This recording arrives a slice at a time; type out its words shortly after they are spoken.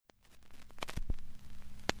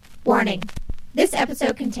Warning: this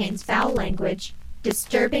episode contains foul language,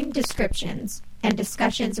 disturbing descriptions, and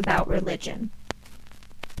discussions about religion.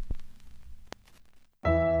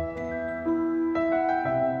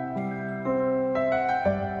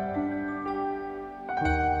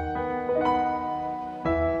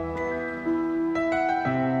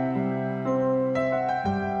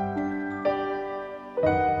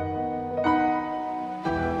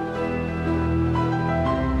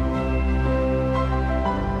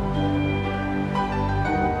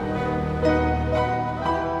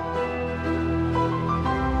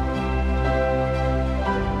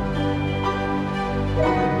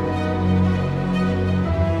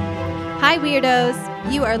 Hi,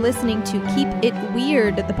 Weirdos! You are listening to Keep It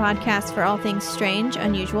Weird, the podcast for all things strange,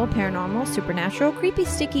 unusual, paranormal, supernatural, creepy,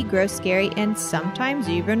 sticky, gross, scary, and sometimes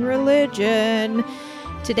even religion.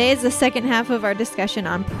 Today is the second half of our discussion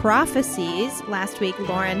on prophecies. Last week,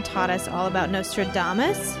 Lauren taught us all about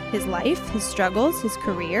Nostradamus, his life, his struggles, his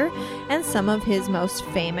career, and some of his most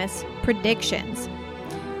famous predictions.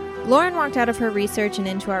 Lauren walked out of her research and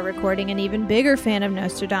into our recording an even bigger fan of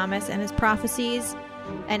Nostradamus and his prophecies,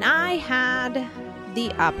 and I had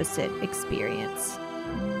the opposite experience.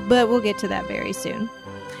 But we'll get to that very soon.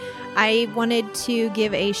 I wanted to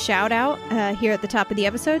give a shout out here at the top of the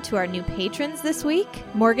episode to our new patrons this week.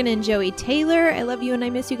 Morgan and Joey Taylor, I love you and I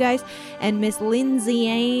miss you guys. And Miss Lindsay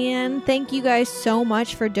Ann, thank you guys so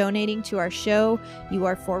much for donating to our show. You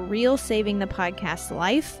are for real saving the podcast's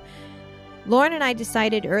life. Lauren and I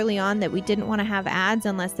decided early on that we didn't want to have ads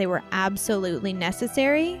unless they were absolutely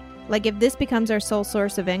necessary. Like, if this becomes our sole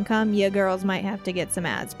source of income, you girls might have to get some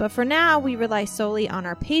ads. But for now, we rely solely on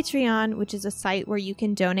our Patreon, which is a site where you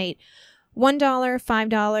can donate $1,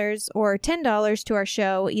 $5, or $10 to our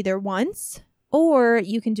show either once, or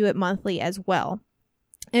you can do it monthly as well.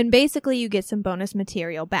 And basically, you get some bonus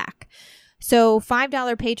material back. So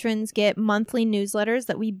 $5 patrons get monthly newsletters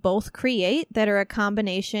that we both create that are a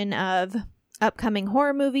combination of upcoming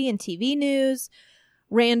horror movie and TV news,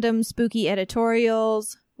 random spooky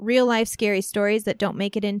editorials, real-life scary stories that don't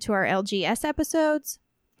make it into our LGS episodes,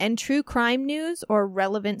 and true crime news or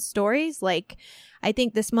relevant stories. Like, I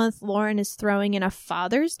think this month Lauren is throwing in a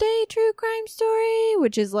Father's Day true crime story,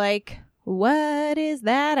 which is like, what is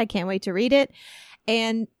that? I can't wait to read it.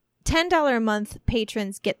 And $10 a month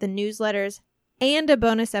patrons get the newsletters and a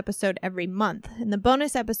bonus episode every month. And the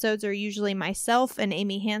bonus episodes are usually myself and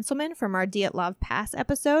Amy Hanselman from our Dyatlov Pass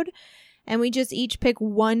episode. And we just each pick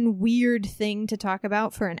one weird thing to talk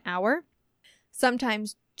about for an hour.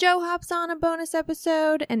 Sometimes Joe hops on a bonus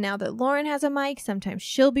episode, and now that Lauren has a mic, sometimes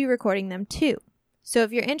she'll be recording them too. So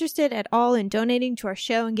if you're interested at all in donating to our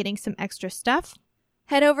show and getting some extra stuff,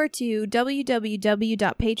 head over to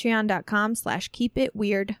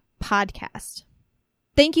www.patreon.com/keepitweirdpodcast.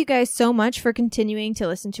 Thank you guys so much for continuing to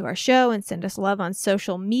listen to our show and send us love on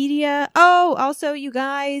social media. Oh, also, you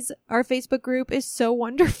guys, our Facebook group is so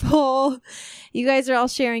wonderful. You guys are all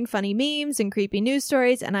sharing funny memes and creepy news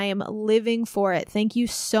stories, and I am living for it. Thank you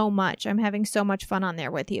so much. I'm having so much fun on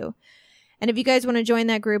there with you. And if you guys want to join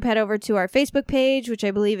that group, head over to our Facebook page, which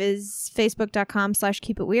I believe is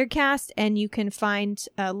facebook.com/keepitweirdcast, and you can find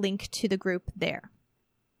a link to the group there.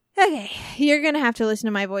 Okay, you're going to have to listen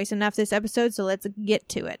to my voice enough this episode, so let's get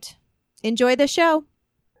to it. Enjoy the show.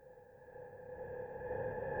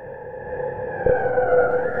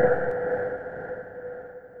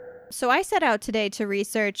 So I set out today to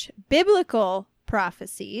research biblical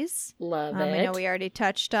prophecies. Love it. I know we already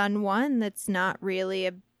touched on one that's not really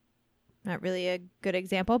a good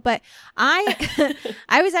example, but I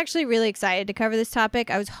was actually really excited to cover this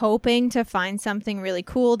topic. I was hoping to find something really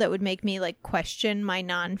cool that would make me like question my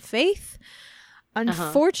non-faith.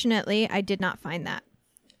 Unfortunately, I did not find that.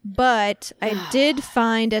 But I did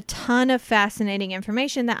find a ton of fascinating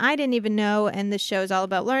information that I didn't even know, and this show is all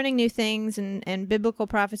about learning new things, and biblical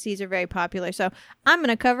prophecies are very popular, so I'm going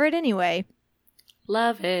to cover it anyway.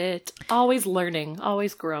 Love it. Always learning,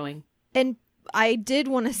 always growing. And I did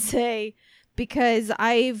want to say, because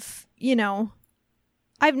I've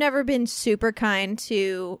never been super kind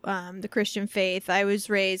to the Christian faith. I was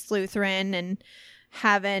raised Lutheran and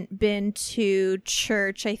haven't been to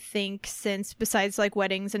church, I think, since, besides like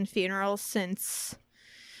weddings and funerals, since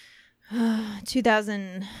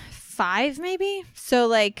 2005 maybe. So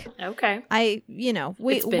like, okay, we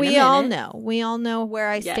all know where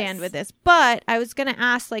I stand with this. But I was gonna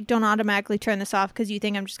ask, like, don't automatically turn this off because you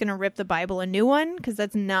think I'm just gonna rip the Bible a new one, because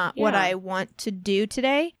that's not what I want to do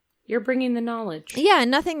today. You're bringing the knowledge. Yeah,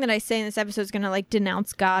 nothing that I say in this episode is gonna like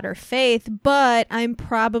denounce God or faith, but I'm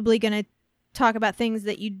probably gonna talk about things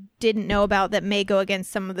that you didn't know about that may go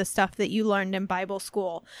against some of the stuff that you learned in Bible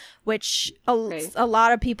school, which a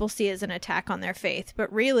lot of people see as an attack on their faith.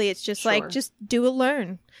 But really, it's just like, just do a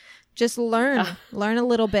learn. Just learn. Learn a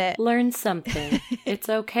little bit. Learn something. It's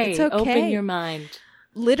okay. It's okay. Open your mind.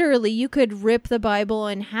 Literally, you could rip the Bible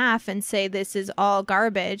in half and say this is all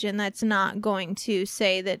garbage, and that's not going to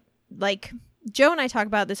say that, like, Joe and I talk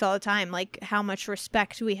about this all the time, like how much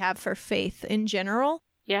respect we have for faith in general.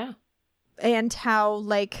 Yeah. And how,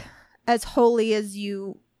 like, as holy as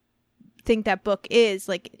you think that book is,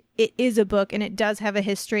 like, it is a book and it does have a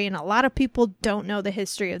history, and a lot of people don't know the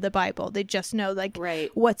history of the Bible. They just know, like,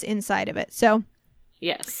 what's inside of it. So,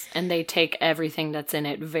 yes, and they take everything that's in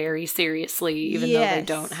it very seriously, even though they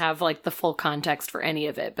don't have, like, the full context for any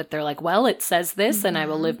of it. But they're like, well, it says this, and I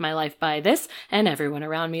will live my life by this, and everyone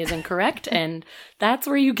around me is incorrect. And that's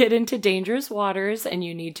where you get into dangerous waters, and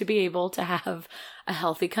you need to be able to have a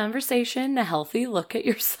healthy conversation, a healthy look at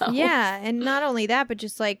yourself. Yeah, and not only that, but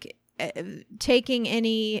just, like, taking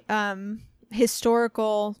any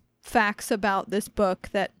historical facts about this book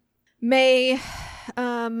that may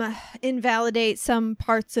invalidate some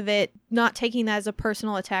parts of it, not taking that as a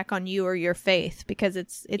personal attack on you or your faith, because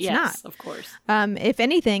it's not. Of course. If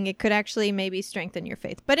anything, it could actually maybe strengthen your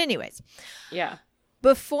faith. But anyways. Yeah.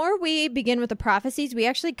 Before we begin with the prophecies, we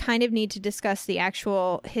actually kind of need to discuss the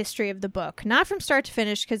actual history of the book. Not from start to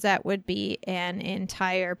finish, because that would be an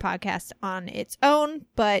entire podcast on its own.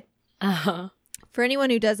 But for anyone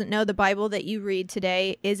who doesn't know, the Bible that you read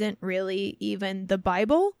today isn't really even the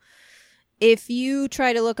Bible. If you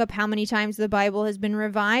try to look up how many times the Bible has been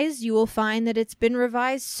revised, you will find that it's been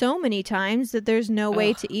revised so many times that there's no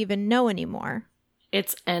way to even know anymore.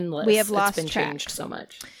 It's endless. We have lost It's been track. changed so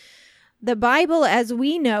much. The Bible, as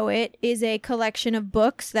we know it, is a collection of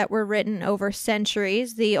books that were written over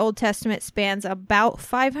centuries. The Old Testament spans about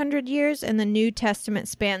 500 years, and the New Testament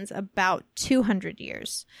spans about 200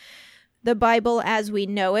 years. The Bible, as we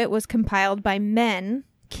know it, was compiled by men,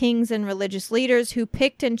 kings and religious leaders, who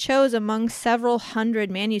picked and chose among several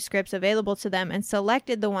hundred manuscripts available to them and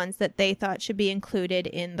selected the ones that they thought should be included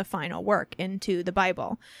in the final work, into the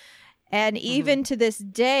Bible. And even to this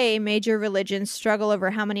day, major religions struggle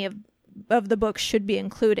over how many of the books should be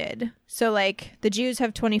included. So, like, the Jews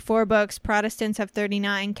have 24 books, Protestants have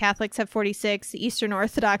 39, Catholics have 46, Eastern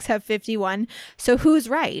Orthodox have 51. So who's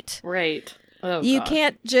right? Right. Oh, you gosh.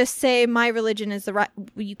 can't just say my religion is the right.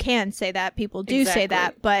 You can say that. People do say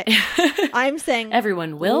that. But I'm saying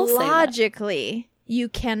everyone will say that. Logically, you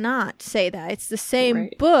cannot say that. It's the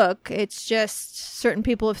same book. It's just certain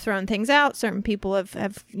people have thrown things out. Certain people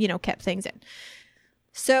have kept things in.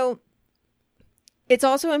 So it's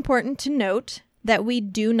also important to note that we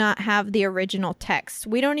do not have the original text.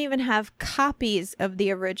 We don't even have copies of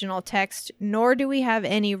the original text, nor do we have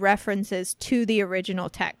any references to the original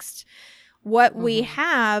text. What we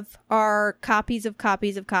have are copies of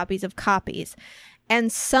copies of copies of copies.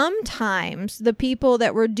 And sometimes the people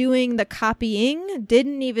that were doing the copying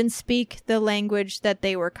didn't even speak the language that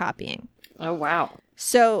they were copying. Oh, wow.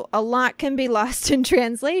 So a lot can be lost in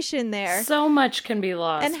translation there. So much can be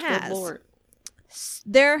lost. And has. Good Lord.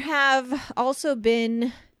 There have also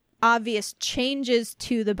been obvious changes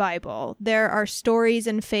to the Bible. There are stories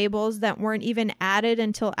and fables that weren't even added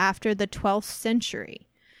until after the 12th century.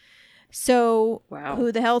 So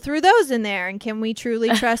who the hell threw those in there? And can we truly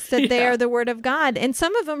trust that they are the word of God? And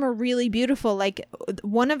some of them are really beautiful. Like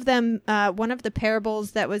one of them, one of the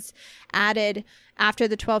parables that was added after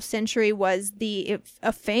the 12th century was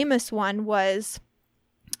a famous one was,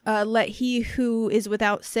 let he who is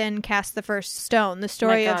without sin cast the first stone. The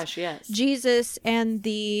story of Jesus and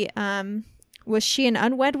the, was she an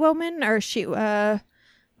unwed woman, or was she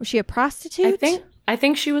a prostitute? I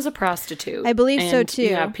think she was a prostitute. I believe so too.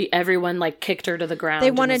 Yeah, everyone like kicked her to the ground.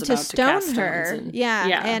 They wanted to stone her.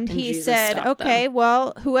 And he said, "Okay,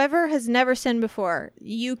 well, whoever has never sinned before,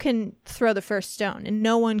 you can throw the first stone," and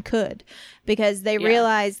no one could, because they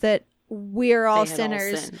realized that we're all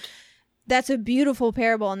sinners. That's a beautiful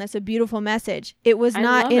parable, and that's a beautiful message. It was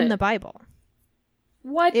not in the Bible.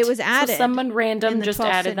 What? It was added. So someone random just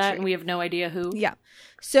added that, century. and we have no idea who. Yeah.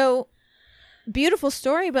 So beautiful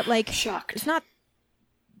story, but like, shocked. It's not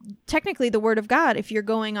technically the word of God if you're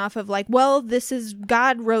going off of like, well, this is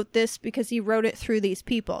God wrote this because he wrote it through these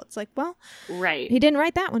people. It's like, well, he didn't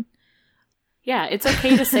write that one. Yeah, it's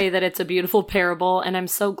okay to say that it's a beautiful parable, and I'm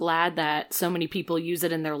so glad that so many people use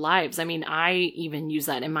it in their lives. I mean, I even use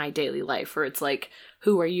that in my daily life, where it's like,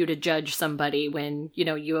 who are you to judge somebody when,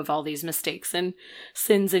 you have all these mistakes and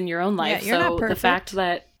sins in your own life? Yeah, you're not perfect. The fact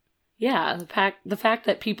that Yeah, the fact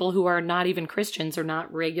that people who are not even Christians or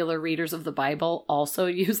not regular readers of the Bible also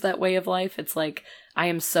use that way of life, it's like, I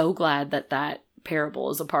am so glad that that parable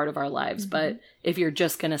is a part of our lives. But if you're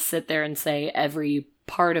just going to sit there and say every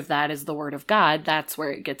part of that is the word of God, that's where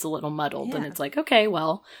it gets a little muddled. And it's like, okay,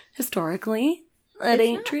 well, historically, that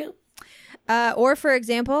ain't true. Or, for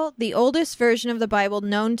example, the oldest version of the Bible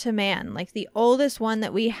known to man, like the oldest one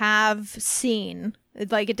that we have seen,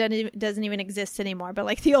 like it doesn't even exist anymore, but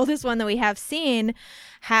like the oldest one that we have seen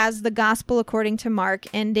has the Gospel according to Mark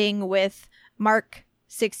ending with Mark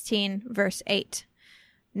 16, verse 8.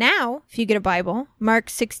 Now, if you get a Bible, Mark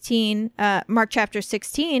chapter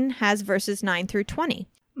 16 has verses 9 through 20.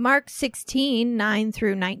 Mark 16, 9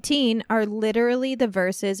 through 19 are literally the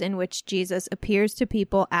verses in which Jesus appears to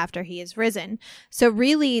people after he is risen. So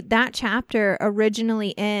really, that chapter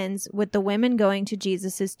originally ends with the women going to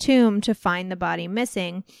Jesus' tomb to find the body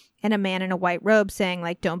missing, and a man in a white robe saying,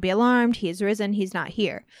 like, don't be alarmed, he is risen, he's not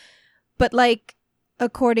here. But like,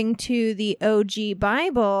 according to the OG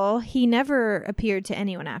Bible, he never appeared to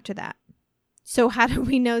anyone after that. So how do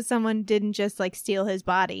we know someone didn't just like steal his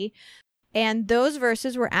body? And those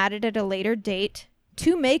verses were added at a later date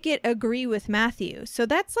to make it agree with Matthew. So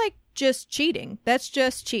that's like just cheating. That's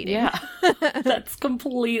just cheating. Yeah, that's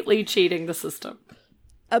completely cheating the system.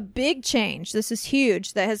 A big change, this is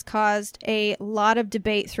huge, that has caused a lot of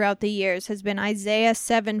debate throughout the years has been Isaiah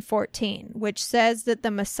 7:14, which says that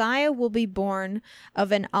the Messiah will be born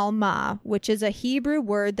of an Alma, which is a Hebrew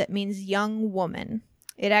word that means young woman.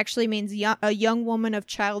 It actually means a young woman of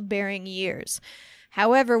childbearing years.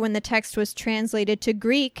 However, when the text was translated to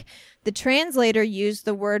Greek, the translator used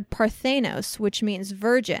the word parthenos, which means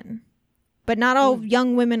virgin. But not all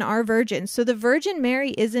young women are virgins, so the Virgin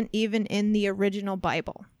Mary isn't even in the original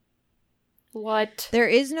Bible. What? There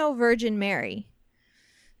is no Virgin Mary.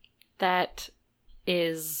 That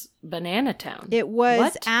is Banana Town. It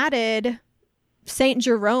was added... St.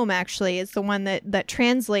 Jerome, actually, is the one that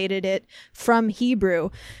translated it from Hebrew.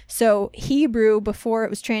 So Hebrew, before it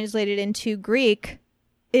was translated into Greek,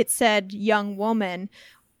 it said young woman.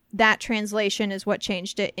 That translation is what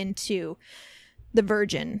changed it into the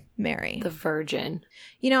Virgin Mary. The Virgin.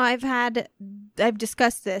 You know, I've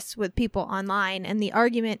discussed this with people online, and the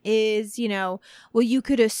argument is, you know, well, you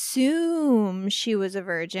could assume she was a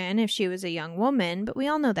virgin if she was a young woman, but we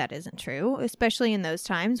all know that isn't true, especially in those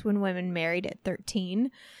times when women married at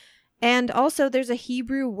 13. And also, there's a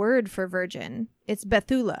Hebrew word for virgin. It's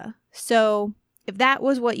Bethula. So if that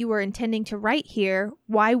was what you were intending to write here,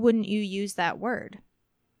 why wouldn't you use that word?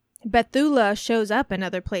 Bethula shows up in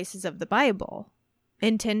other places of the Bible,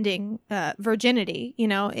 intending virginity. You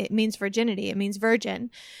know, it means virginity. It means virgin.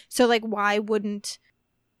 So, like, why wouldn't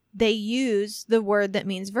they use the word that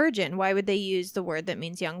means virgin? Why would they use the word that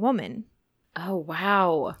means young woman? Oh,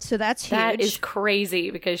 wow. So that's huge. That is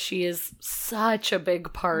crazy because she is such a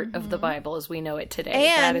big part of the Bible as we know it today.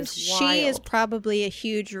 And that is wild. She is probably a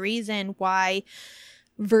huge reason why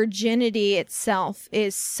virginity itself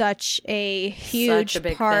is such a huge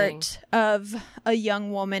part of a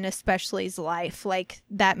young woman especially's life. Like,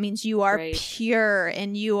 that means you are pure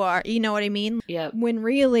and you are, you know what I mean? Yeah. When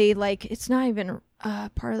really, like, it's not even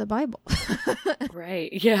part of the Bible.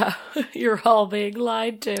 Right. Yeah. You're all being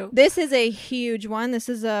lied to. This is a huge one. This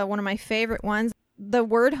is one of my favorite ones. The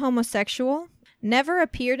word homosexual never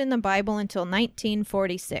appeared in the Bible until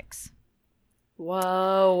 1946.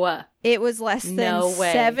 Whoa. It was less than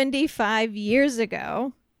 75 years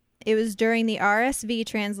ago. It was during the RSV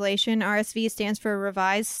translation. RSV stands for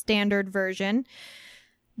Revised Standard Version.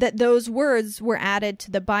 That those words were added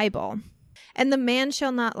to the Bible. And the man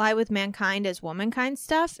shall not lie with mankind as womankind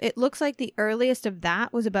stuff. It looks like the earliest of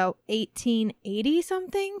that was about 1880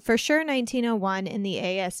 something. For sure 1901 in the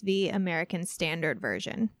ASV American Standard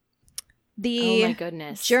Version. The oh my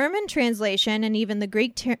goodness. German translation and even the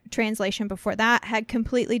Greek translation before that had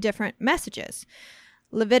completely different messages.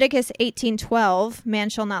 Leviticus 18:12, man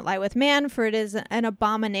shall not lie with man, for it is an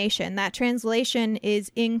abomination. That translation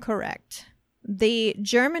is incorrect. The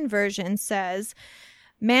German version says,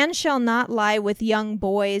 man shall not lie with young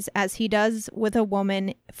boys as he does with a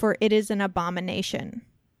woman, for it is an abomination.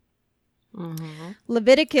 Mm-hmm.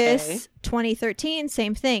 Leviticus 20:13,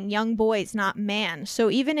 same thing, young boys, not man. So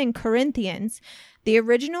even in Corinthians, the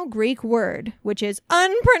original Greek word, which is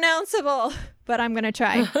unpronounceable, but I'm going to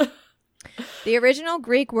try. The original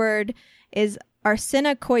Greek word is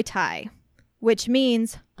arsenokoitai, which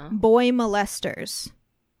means boy molesters.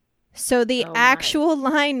 So the actual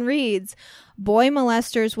line reads, boy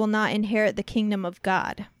molesters will not inherit the kingdom of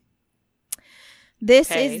God.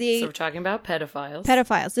 This okay, is the... So we're talking about pedophiles.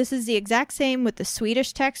 Pedophiles. This is the exact same with the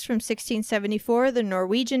Swedish text from 1674, the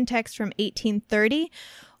Norwegian text from 1830.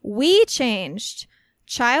 We changed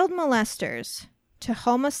child molesters to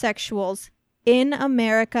homosexuals in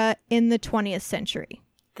America in the 20th century.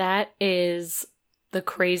 That is the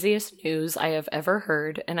craziest news I have ever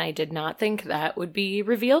heard, and I did not think that would be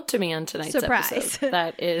revealed to me on tonight's episode.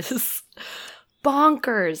 That is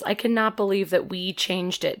bonkers. I cannot believe that we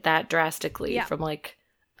changed it that drastically from like,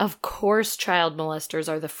 of course child molesters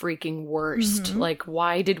are the freaking worst. Mm-hmm. Like,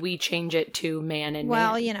 why did we change it to man and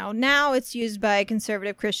Well, man? you know, now it's used by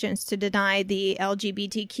conservative Christians to deny the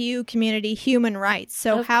LGBTQ community human rights.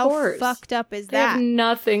 So how fucked up is that? They have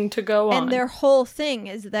nothing to go on. And their whole thing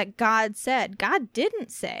is that God said. God didn't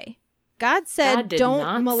say. God said,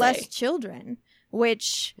 don't molest children,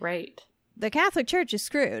 which the Catholic Church is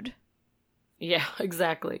screwed. Yeah,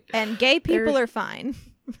 exactly. And gay people are fine.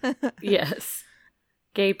 Yes.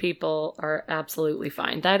 Gay people are absolutely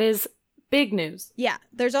fine. That is big news. Yeah.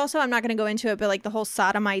 There's also, I'm not going to go into it, but like the whole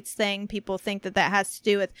sodomites thing, people think that that has to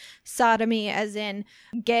do with sodomy as in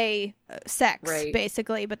gay sex,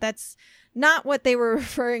 basically. But that's not what they were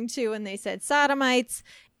referring to when they said sodomites.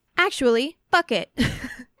 Actually, bucket.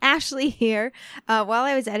 Ashley here. While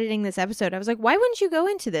I was editing this episode, I was like, why wouldn't you go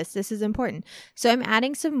into this? This is important. So I'm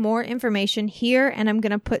adding some more information here, and I'm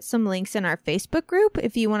going to put some links in our Facebook group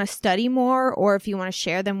if you want to study more, or if you want to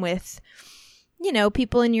share them with, you know,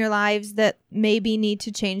 people in your lives that maybe need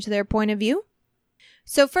to change their point of view.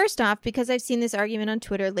 So first off, because I've seen this argument on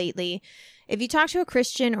Twitter lately, if you talk to a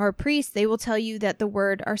Christian or a priest, they will tell you that the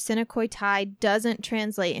word arsenokoitai doesn't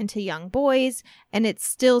translate into young boys, and it's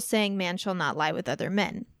still saying man shall not lie with other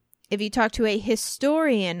men. If you talk to a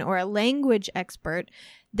historian or a language expert,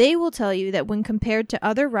 they will tell you that when compared to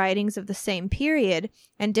other writings of the same period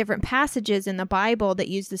and different passages in the Bible that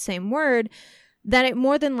use the same word, that it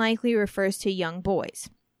more than likely refers to young boys.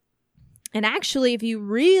 And actually, if you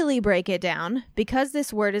really break it down, because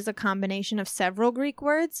this word is a combination of several Greek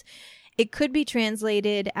words, it could be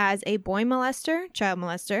translated as a boy molester, child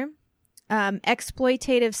molester,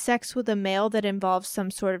 exploitative sex with a male that involves some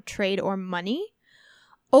sort of trade or money,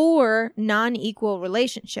 or non-equal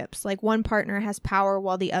relationships, like one partner has power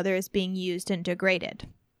while the other is being used and degraded.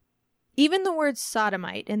 Even the word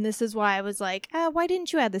sodomite, and this is why I was like, why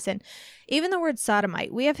didn't you add this in? Even the word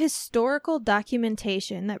sodomite, we have historical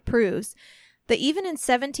documentation that proves that even in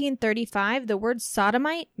 1735, the word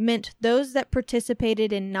sodomite meant those that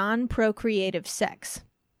participated in non-procreative sex.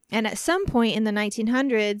 And at some point in the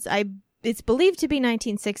 1900s, it's believed to be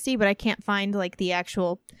 1960, but I can't find like the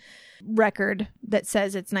actual record that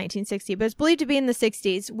says it's 1960, but it's believed to be in the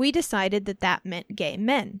 60s, we decided that that meant gay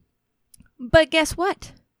men. But guess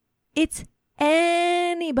what? It's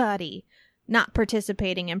anybody not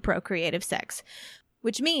participating in procreative sex.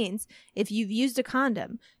 Which means if you've used a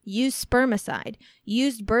condom, used spermicide,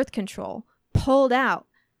 used birth control, pulled out,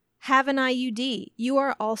 have an IUD, you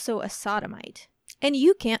are also a sodomite. And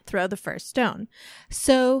you can't throw the first stone.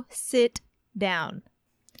 So sit down.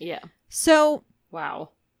 Yeah. So. Wow.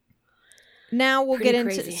 Now we'll Pretty get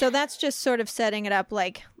into. crazy. So that's just sort of setting it up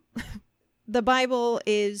like the Bible's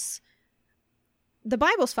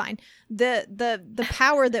fine. The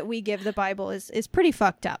power that we give the Bible is pretty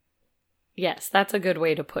fucked up. Yes, that's a good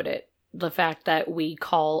way to put it. The fact that we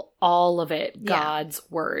call all of it God's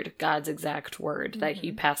word, God's exact word that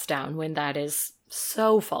he passed down, when that is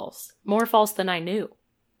so false. More false than I knew.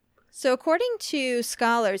 So according to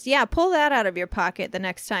scholars, pull that out of your pocket the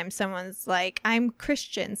next time someone's like, I'm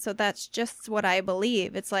Christian, so that's just what I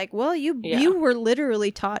believe. It's like, well, you were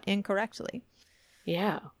literally taught incorrectly.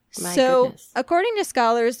 Yeah. My goodness. According to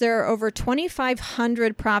scholars, there are over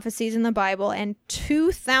 2,500 prophecies in the Bible, and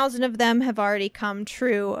 2,000 of them have already come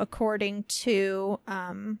true, according to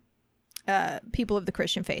people of the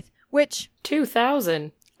Christian faith. Which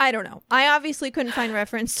 2,000? I don't know. I obviously couldn't find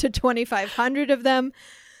reference to 2,500 of them,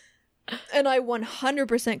 and I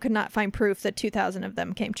 100% could not find proof that 2,000 of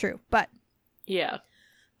them came true. But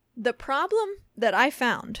the problem that I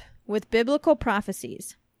found with biblical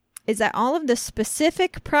prophecies is that all of the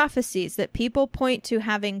specific prophecies that people point to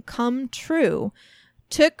having come true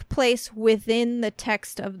took place within the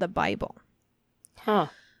text of the Bible. Huh.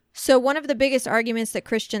 So one of the biggest arguments that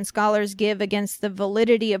Christian scholars give against the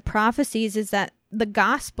validity of prophecies is that the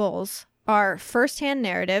Gospels are first-hand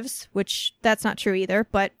narratives, which that's not true either,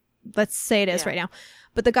 but let's say it is right now.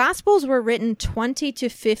 But the Gospels were written 20 to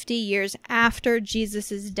 50 years after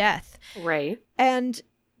Jesus' death. Right. And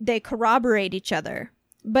they corroborate each other.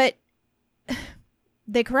 But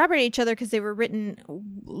they corroborate each other because they were written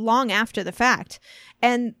long after the fact.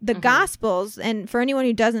 And the Gospels, and for anyone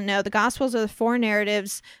who doesn't know, the Gospels are the 4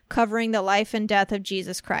 narratives covering the life and death of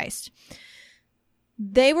Jesus Christ.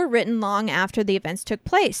 They were written long after the events took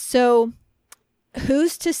place. So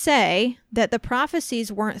who's to say that the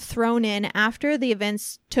prophecies weren't thrown in after the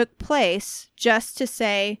events took place just to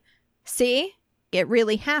say, see, it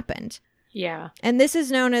really happened. Yeah. And this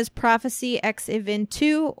is known as prophecy ex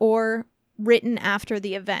eventu, or written after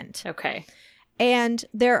the event. Okay. And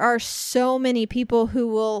there are so many people who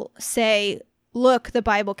will say, look, the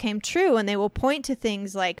Bible came true, and they will point to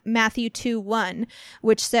things like Matthew 2:1,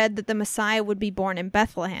 which said that the Messiah would be born in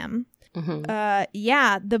Bethlehem.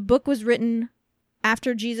 Yeah, the book was written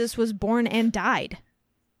after Jesus was born and died.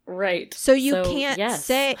 Right. So you can't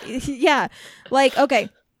say, yeah, like, okay,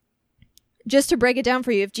 just to break it down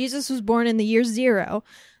for you, if Jesus was born in the year 0,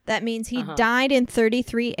 that means he died in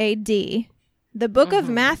 33 AD. The book of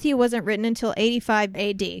Matthew wasn't written until 85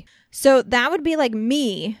 AD. So that would be like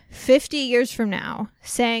me 50 years from now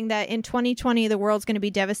saying that in 2020 the world's going to be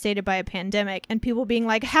devastated by a pandemic, and people being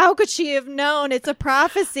like, how could she have known? It's a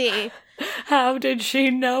prophecy. How did she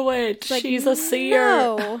know it? Like, she's a seer.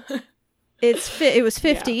 No. It was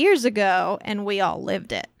 50 years ago, and we all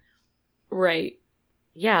lived it. Right.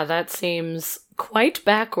 Yeah, that seems quite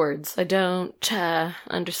backwards. I don't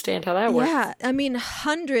understand how that works. Yeah, I mean,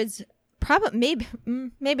 hundreds, probably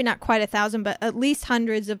maybe not quite 1,000, but at least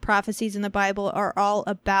hundreds of prophecies in the Bible are all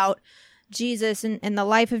about Jesus and the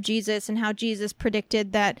life of Jesus, and how Jesus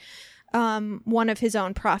predicted that one of his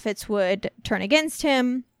own prophets would turn against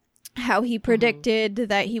him, how he predicted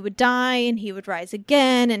that he would die and he would rise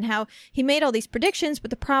again, and how he made all these predictions.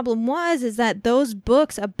 But the problem is that those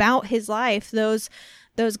books about his life, those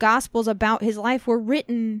Gospels about his life, were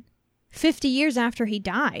written 50 years after he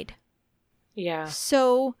died. Yeah.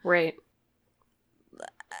 So right.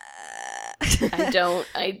 I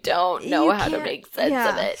don't know how to make sense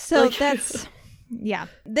of it. So that's yeah.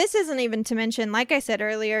 This isn't even to mention, like I said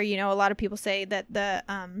earlier, you know, a lot of people say that the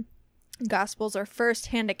Gospels are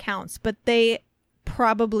first-hand accounts, but they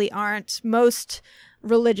probably aren't. Most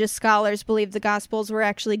religious scholars believe the Gospels were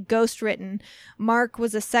actually ghost-written. Mark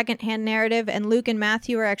was a second-hand narrative, and Luke and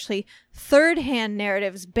Matthew are actually third-hand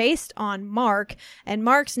narratives based on Mark, and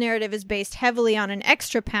Mark's narrative is based heavily on an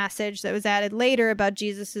extra passage that was added later about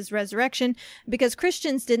Jesus' resurrection, because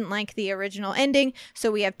Christians didn't like the original ending,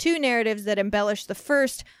 so we have 2 narratives that embellish the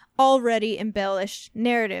first already embellished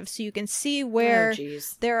narrative. So you can see where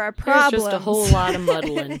there are problems. There's just a whole lot of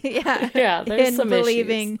muddling. yeah, there's some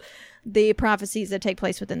believing issues. The prophecies that take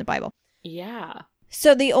place within the Bible. Yeah.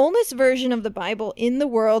 So the oldest version of the Bible in the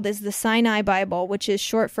world is the Sinai Bible, which is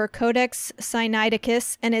short for Codex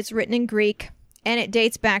Sinaiticus, and it's written in Greek, and it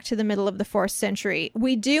dates back to the middle of the 4th century.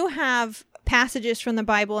 We do have passages from the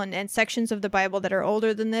Bible and sections of the Bible that are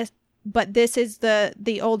older than this, but this is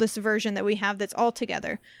the oldest version that we have that's all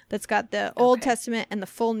together, that's got the Old Testament and the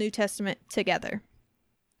full New Testament together.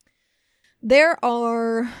 There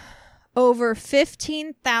are over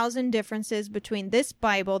 15,000 differences between this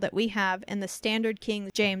Bible that we have and the standard King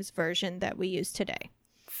James Version that we use today.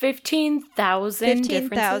 15,000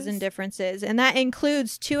 differences. And that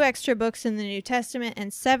includes 2 extra books in the New Testament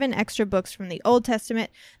and 7 extra books from the Old Testament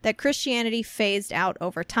that Christianity phased out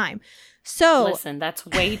over time. So, listen, that's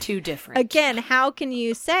way too different. Again, how can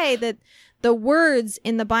you say that the words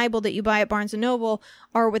in the Bible that you buy at Barnes & Noble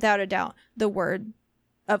are without a doubt the word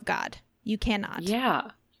of God? You cannot.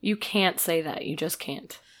 Yeah, you can't say that. You just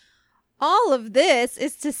can't. All of this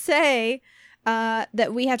is to say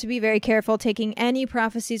that we have to be very careful taking any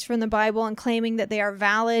prophecies from the Bible and claiming that they are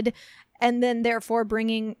valid, and then therefore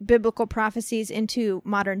bringing biblical prophecies into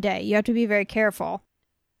modern day. You have to be very careful.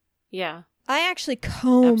 Yeah. I actually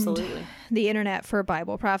combed the internet for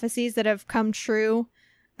Bible prophecies that have come true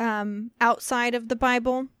outside of the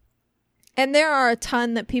Bible. And there are a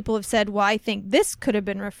ton that people have said, well, I think this could have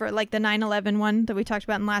been referred, like the 9/11 one that we talked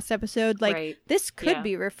about in the last episode. Like, this could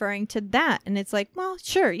be referring to that. And it's like, well,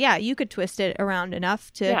 sure, yeah, you could twist it around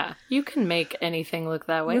enough to... Yeah, you can make anything look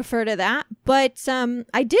that way. Refer to that. But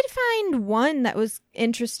I did find one that was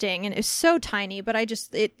interesting, and it was so tiny, but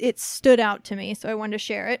it stood out to me, so I wanted to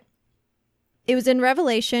share it. It was in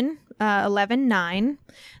Revelation 11:9.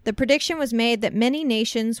 The prediction was made that many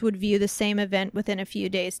nations would view the same event within a few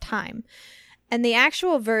days' time. And the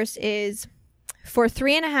actual verse is, for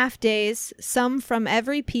 3.5 days, some from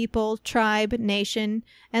every people, tribe, nation,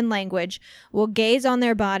 and language will gaze on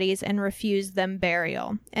their bodies and refuse them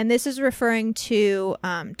burial. And this is referring to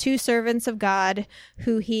 2 servants of God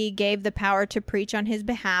who he gave the power to preach on his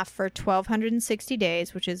behalf for 1,260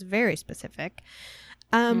 days, which is very specific.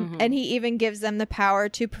 And he even gives them the power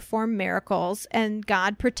to perform miracles, and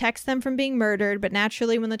God protects them from being murdered. But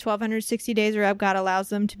naturally, when the 1260 days are up, God allows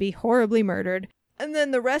them to be horribly murdered. And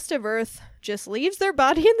then the rest of Earth just leaves their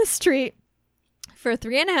body in the street for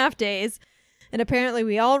 3.5 days. And apparently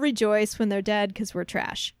we all rejoice when they're dead because we're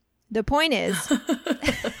trash. The point is,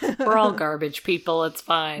 we're all garbage people. It's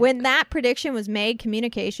fine. When that prediction was made,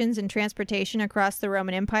 communications and transportation across the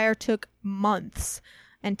Roman Empire took months.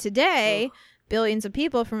 And today, billions of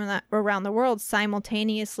people from around the world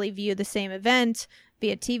simultaneously view the same event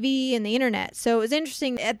via TV and the internet. So it was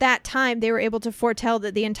interesting. At that time, they were able to foretell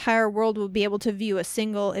that the entire world would be able to view a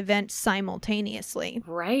single event simultaneously.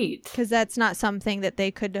 Right. Because that's not something that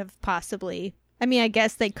they could have possibly... I mean, I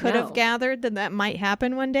guess they could have gathered that might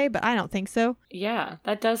happen one day, but I don't think so. Yeah,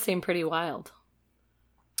 that does seem pretty wild.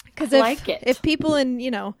 Because if people in,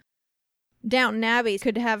 Downton Abbey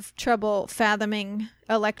could have trouble fathoming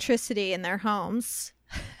electricity in their homes.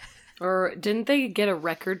 Or didn't they get a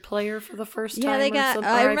record player for the first time? Yeah, they got.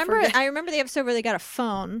 I remember the episode where they got a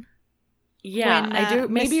phone. Yeah, I do.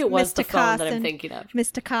 Maybe it was the phone that I'm thinking of.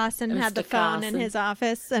 Mr. Costin had the phone in his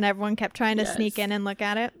office, and everyone kept trying to sneak in and look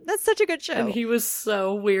at it. That's such a good show. And he was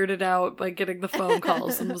so weirded out by getting the phone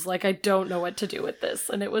calls and was like, I don't know what to do with this.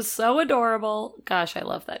 And it was so adorable. Gosh, I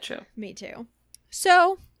love that show. Me too.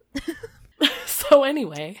 So... So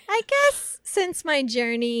anyway. I guess since my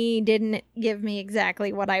journey didn't give me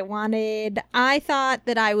exactly what I wanted, I thought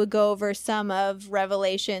that I would go over some of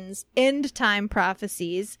Revelation's end time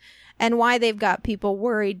prophecies and why they've got people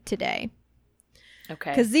worried today. Okay.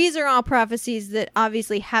 Because these are all prophecies that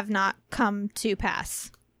obviously have not come to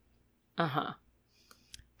pass. Uh-huh.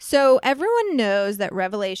 So everyone knows that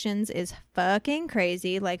Revelations is fucking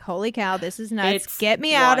crazy. Like, holy cow, this is nuts. Get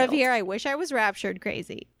me out of here. I wish I was raptured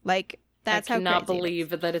crazy. Like, that's how crazy I cannot believe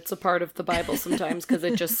that it's a part of the Bible sometimes because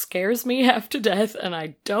it just scares me half to death and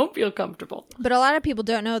I don't feel comfortable. But a lot of people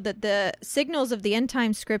don't know that the signals of the end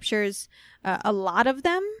time scriptures, a lot of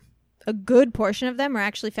them, a good portion of them are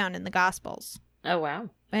actually found in the Gospels. Oh, wow.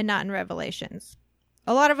 And not in Revelations.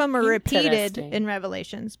 A lot of them are repeated in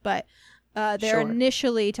Revelations, but they're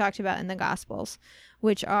initially talked about in the Gospels,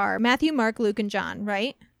 which are Matthew, Mark, Luke, and John,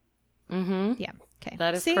 right? Mm-hmm. Yeah. Okay.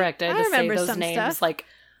 That is correct. I had to say those names stuff. Like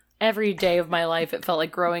every day of my life. It felt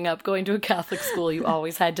like growing up, going to a Catholic school. You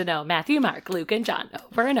always had to know Matthew, Mark, Luke, and John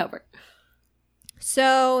over and over.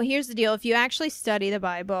 So here's the deal. If you actually study the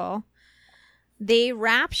Bible, the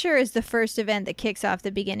rapture is the first event that kicks off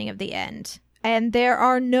the beginning of the end. And there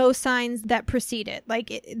are no signs that precede it.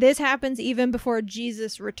 Like, this happens even before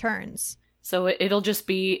Jesus returns. So it'll just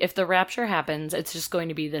be, if the rapture happens, it's just going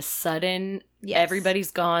to be this sudden, everybody's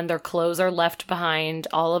gone, their clothes are left behind,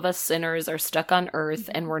 all of us sinners are stuck on earth,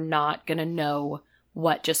 and we're not going to know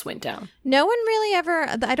what just went down. No one really ever,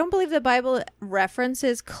 I don't believe the Bible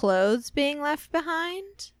references clothes being left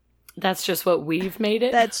behind. That's just what we've made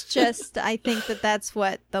it? That's just, I think that's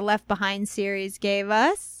what the Left Behind series gave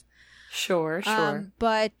us. Sure.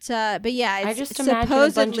 But yeah, it's I just imagine a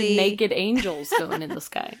bunch of naked angels going in the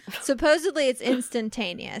sky. Supposedly it's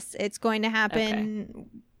instantaneous. It's going to happen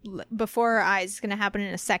before our eyes. It's going to happen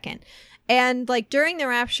in a second. And like during the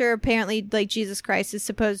rapture, apparently like Jesus Christ is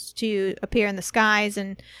supposed to appear in the skies,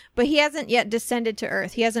 but he hasn't yet descended to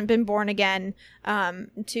earth. He hasn't been born again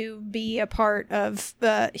to be a part of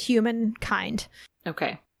humankind.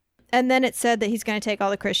 Okay. And then it said that he's going to take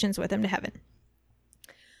all the Christians with him to heaven.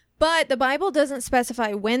 But the Bible doesn't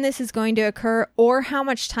specify when this is going to occur or how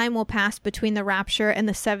much time will pass between the rapture and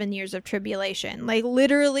the 7 years of tribulation. Like,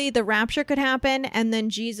 literally, the rapture could happen, and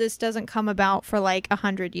then Jesus doesn't come about for,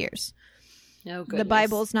 100 years. Oh, goodness. The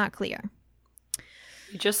Bible's not clear.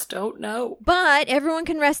 You just don't know. But everyone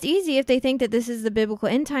can rest easy if they think that this is the biblical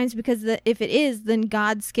end times, because if it is, then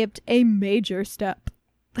God skipped a major step.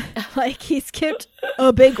 He skipped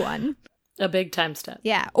a big one. A big time step.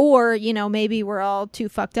 Yeah. Or, maybe we're all too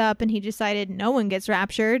fucked up and he decided no one gets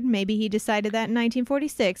raptured. Maybe he decided that in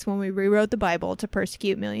 1946 when we rewrote the Bible to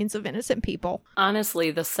persecute millions of innocent people. Honestly,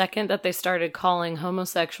 the second that they started calling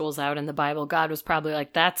homosexuals out in the Bible, God was probably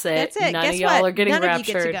like, that's it. None Guess of y'all are getting None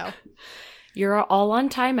raptured. Of you get to go. You're all on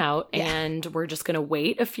timeout, and we're just going to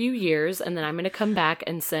wait a few years, and then I'm going to come back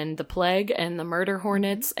and send the plague and the murder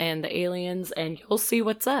hornets and the aliens, and you'll see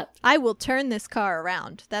what's up. I will turn this car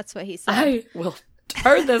around. That's what he said. I will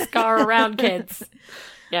turn this car around, kids.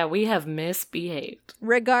 Yeah, we have misbehaved.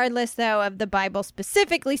 Regardless, though, of the Bible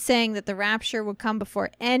specifically saying that the rapture would come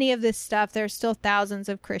before any of this stuff, there are still thousands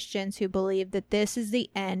of Christians who believe that this is the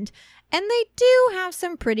end, and they do have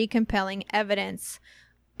some pretty compelling evidence.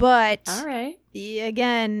 But all right.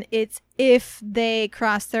 Again, it's if they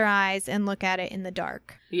cross their eyes and look at it in the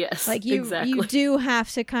dark. Yes, like you exactly. do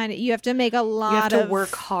have to you have to make a lot of... You have to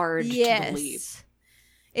work hard to believe.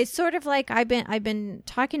 It's sort of like I've been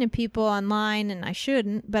talking to people online, and I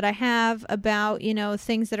shouldn't, but I have, about,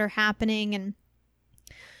 things that are happening, and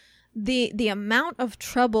the amount of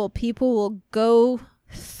trouble people will go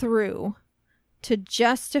through to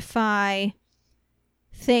justify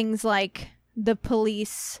things like the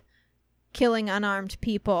police killing unarmed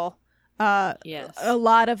people. Yes. A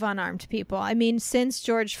lot of unarmed people. I mean, since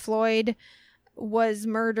George Floyd was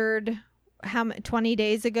murdered, 20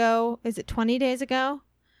 days ago? Is it 20 days ago?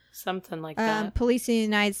 Something like that. Police in the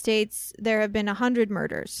United States, there have been 100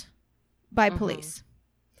 murders by police.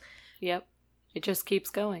 Yep. It just keeps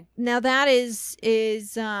going. Now that is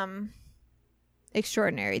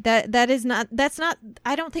extraordinary. That's not,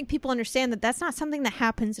 I don't think people understand that that's not something that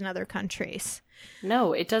happens in other countries.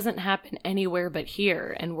 No, it doesn't happen anywhere but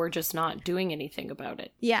here, and we're just not doing anything about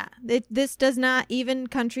it. Yeah, this does not, even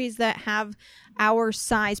countries that have our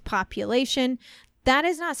size population, that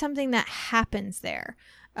is not something that happens there.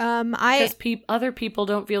 Because other people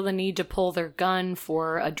don't feel the need to pull their gun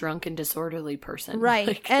for a drunk and disorderly person. Right.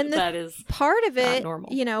 Like, and that is part of it,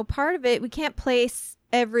 normal. Part of it, we can't place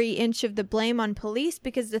every inch of the blame on police,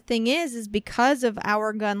 because the thing is because of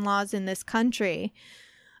our gun laws in this country,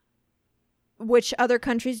 which other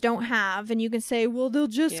countries don't have, and you can say, well, they'll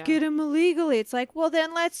just get them illegally. It's like, well,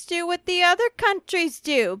 then let's do what the other countries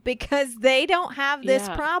do, because they don't have this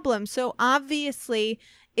problem. So obviously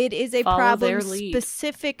it is a problem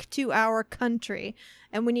specific to our country,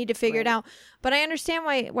 and we need to figure it out. But I understand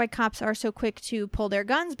why cops are so quick to pull their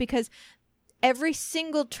guns, because every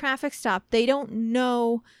single traffic stop, they don't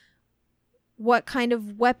know what kind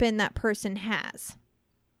of weapon that person has.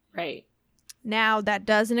 Right. Now, that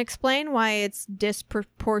doesn't explain why it's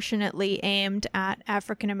disproportionately aimed at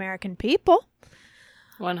African American people.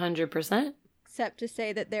 100%. Except to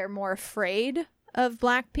say that they're more afraid of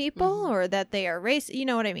black people, or that they are racist. You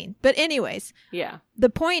know what I mean? But anyways, the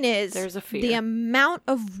point is, there's a fear. The amount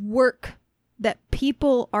of work that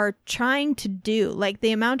people are trying to do, like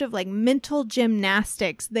the amount of mental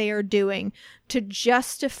gymnastics they are doing to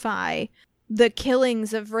justify the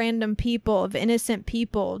killings of random people, of innocent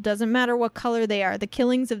people, doesn't matter what color they are, the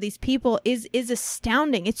killings of these people is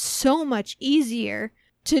astounding. It's so much easier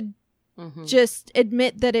to just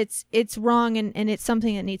admit that it's wrong and it's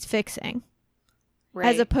something that needs fixing.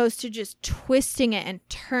 Right. As opposed to just twisting it and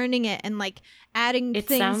turning it and adding things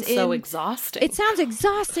in. It sounds so exhausting. It sounds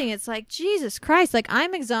exhausting. It's like, Jesus Christ,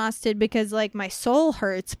 I'm exhausted because my soul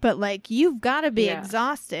hurts, but you've got to be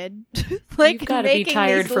exhausted. You've got to be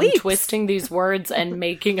tired from twisting these words and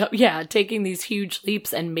making up, taking these huge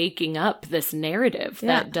leaps and making up this narrative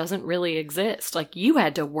that doesn't really exist. You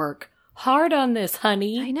had to work hard on this,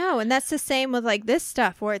 honey. I know, and that's the same with this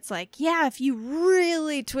stuff, where it's if you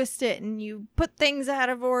really twist it and you put things out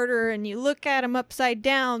of order and you look at them upside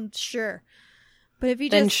down, sure. But if you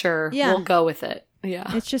just... Then sure, we'll go with it.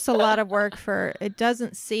 Yeah. It's just a lot of work for... It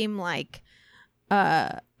doesn't seem like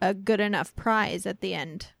a good enough prize at the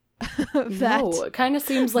end of that. No, it kind of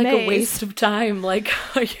seems like a waste of time. Are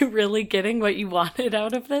you really getting what you wanted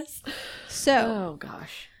out of this? So... Oh,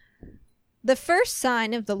 gosh. The first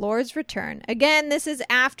sign of the Lord's return. Again, this is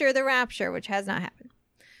after the rapture, which has not happened.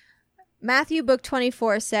 Matthew book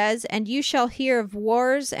 24 says, and you shall hear of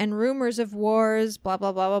wars and rumors of wars, blah,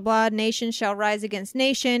 blah, blah, blah, blah. Nation shall rise against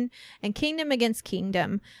nation, and kingdom against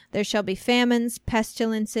kingdom. There shall be famines,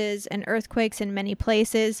 pestilences, and earthquakes in many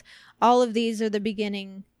places. All of these are the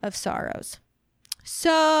beginning of sorrows.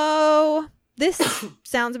 So, this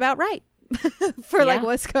sounds about right for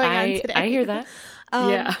what's going on today. I hear that.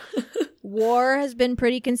 War has been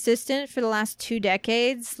pretty consistent for the last 2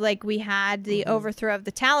 decades. We had the overthrow of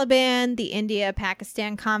the Taliban, the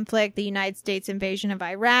India-Pakistan conflict, the United States invasion of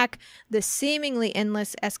Iraq, the seemingly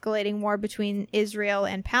endless escalating war between Israel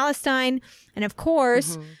and Palestine, and of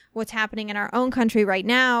course, what's happening in our own country right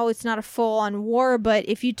now. It's not a full-on war, but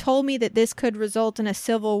if you told me that this could result in a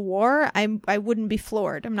civil war, I wouldn't be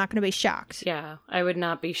floored. I'm not going to be shocked. Yeah, I would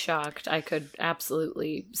not be shocked. I could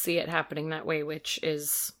absolutely see it happening that way, which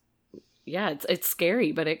is... Yeah, it's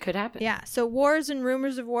scary, but it could happen. Yeah, so wars and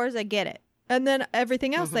rumors of wars, I get it. And then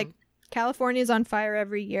everything else, California's on fire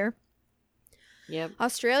every year. Yep.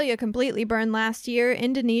 Australia completely burned last year.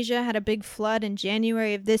 Indonesia had a big flood in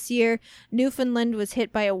January of this year. Newfoundland was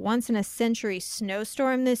hit by a once-in-a-century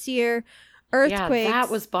snowstorm this year. Earthquakes. Yeah,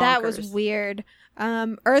 that was bonkers. That was weird.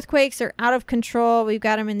 Earthquakes are out of control. We've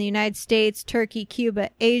got them in the United States, Turkey,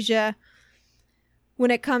 Cuba, Asia. When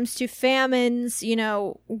it comes to famines,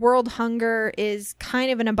 world hunger is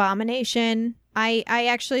kind of an abomination. I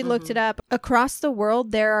actually looked it up. Across the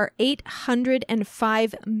world, there are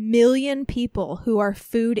 805 million people who are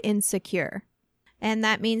food insecure. And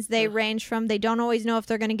that means they range from they don't always know if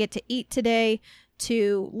they're going to get to eat today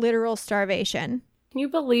to literal starvation. Can you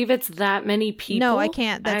believe it's that many people? No, I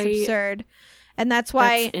can't. That's absurd. And that's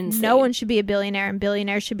why no one should be a billionaire, and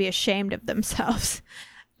billionaires should be ashamed of themselves.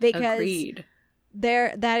 Because Agreed.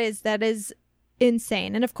 That is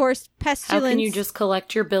insane. And of course, pestilence. How can you just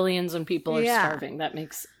collect your billions when people are starving? That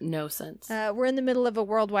makes no sense. We're in the middle of a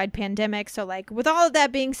worldwide pandemic, so with all of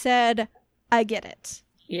that being said, I get it.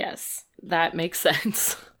 Yes, that makes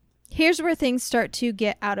sense. Here's where things start to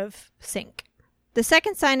get out of sync. The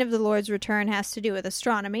second sign of the Lord's return has to do with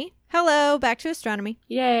astronomy. Hello, back to astronomy.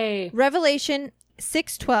 Yay. Revelation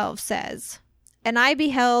 6:12 says, "And I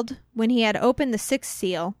beheld when he had opened the sixth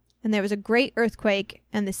seal, and there was a great earthquake,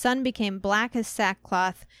 and the sun became black as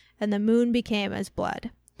sackcloth, and the moon became as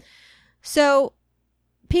blood." So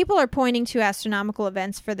people are pointing to astronomical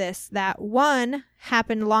events for this that, one,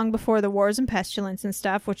 happened long before the wars and pestilence and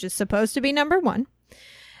stuff, which is supposed to be number one.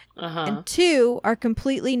 And two, are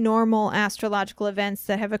completely normal astrological events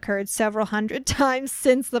that have occurred several hundred times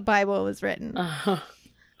since the Bible was written.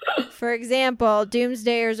 For example,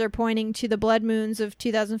 doomsdayers are pointing to the blood moons of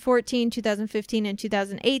 2014, 2015, and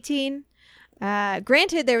 2018.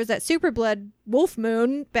 Granted, there was that super blood wolf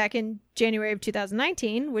moon back in January of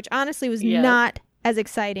 2019, which honestly was not as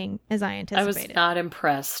exciting as I anticipated. I was not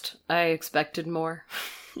impressed. I expected more.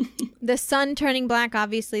 The sun turning black,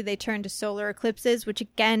 obviously they turn to solar eclipses, which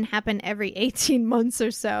again happen every 18 months or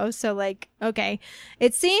so. So okay.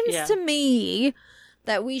 It seems to me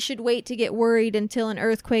that we should wait to get worried until an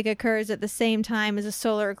earthquake occurs at the same time as a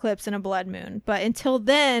solar eclipse and a blood moon. But until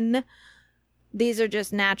then, these are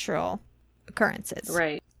just natural occurrences.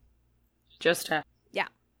 Right. Just happen. Yeah.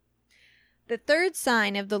 The third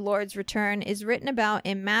sign of the Lord's return is written about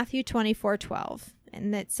in Matthew 24:12.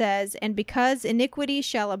 And it says, "And because iniquity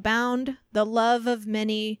shall abound, the love of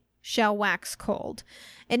many shall wax cold."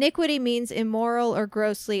 Iniquity means immoral or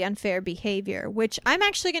grossly unfair behavior, which I'm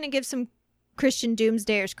actually going to give some Christian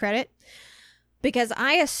doomsdayers credit, because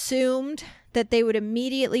I assumed that they would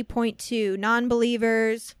immediately point to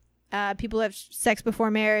non-believers, people who have sex before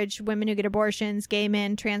marriage, women who get abortions, gay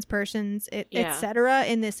men, trans persons, etc.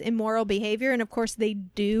 in this immoral behavior. And of course they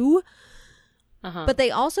do. But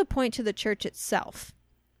they also point to the church itself.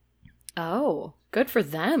 Oh, good for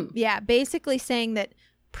them. Yeah, basically saying that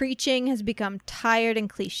preaching has become tired and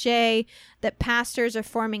cliche, that pastors are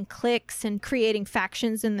forming cliques and creating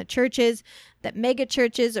factions in the churches, that mega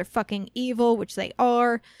churches are fucking evil, which they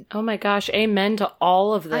are. Oh my gosh, amen to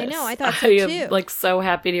all of this. I know, I thought so too. I'm so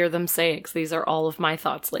happy to hear them say it, because these are all of my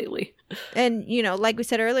thoughts lately. And, like we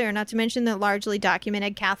said earlier, not to mention the largely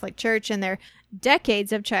documented Catholic Church and their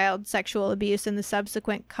decades of child sexual abuse and the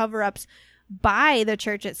subsequent cover-ups by the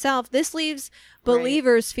church itself. This leaves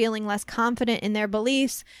believers feeling less confident in their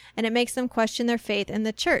beliefs, and it makes them question their faith in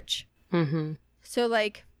the church. So,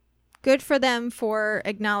 good for them for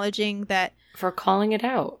acknowledging that. For calling it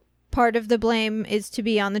out. Part of the blame is to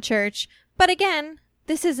be on the church. But again,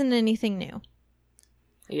 this isn't anything new.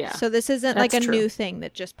 Yeah. So this isn't a new thing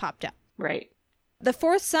that just popped up. Right. The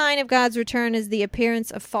fourth sign of God's return is the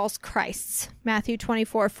appearance of false Christs. Matthew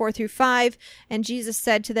 24:4-5. "And Jesus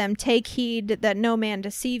said to them, Take heed that no man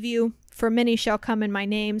deceive you, for many shall come in my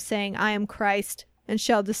name, saying, I am Christ, and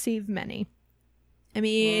shall deceive many." I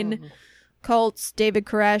mean, cults, David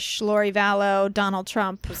Koresh, Lori Vallow, Donald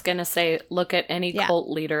Trump. I was going to say, look at any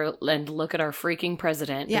cult leader and look at our freaking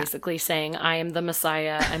president, basically saying, I am the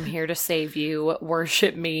Messiah, I'm here to save you,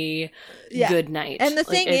 worship me, good night. And the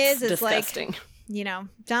thing is disgusting.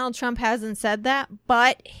 Donald Trump hasn't said that,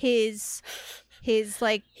 but his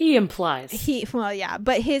he implies.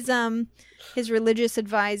 But his religious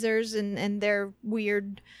advisors and their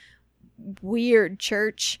weird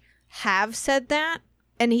church have said that,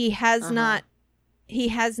 and he has not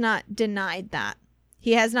denied that.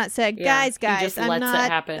 He has not said, guys,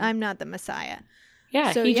 I'm not the Messiah.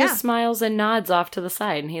 Yeah, so, he just smiles and nods off to the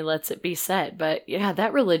side, and he lets it be said. But yeah,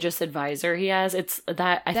 that religious advisor he has, I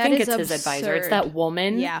think it's his advisor. It's that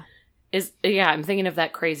woman. Yeah. I'm thinking of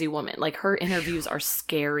that crazy woman. Her interviews are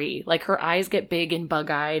scary. Her eyes get big and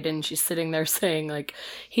bug-eyed, and she's sitting there saying,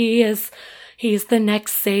 he's the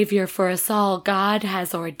next savior for us all. God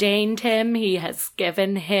has ordained him. He has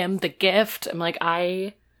given him the gift.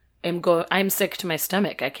 I'm sick to my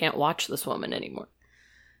stomach. I can't watch this woman anymore.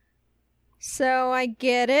 So I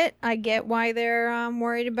get it. I get why they're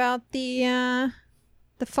worried about the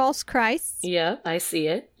the false Christs. Yeah, I see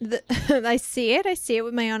it. I see it. I see it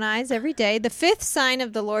with my own eyes every day. The fifth sign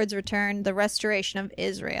of the Lord's return, the restoration of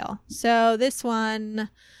Israel. So this one...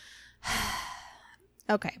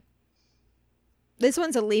 Okay. This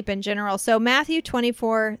one's a leap in general. So Matthew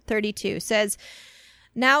 24:32 says,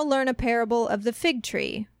 "Now learn a parable of the fig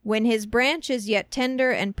tree. When his branch is yet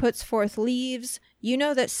tender and puts forth leaves, you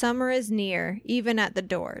know that summer is near, even at the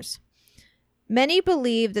doors." Many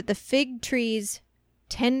believe that the fig tree's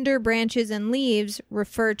tender branches and leaves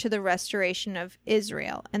refer to the restoration of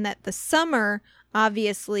Israel, and that the summer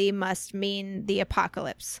obviously must mean the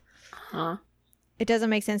apocalypse. Huh? It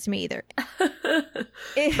doesn't make sense to me either.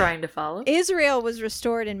 Trying to follow. Israel was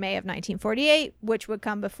restored in May of 1948, which would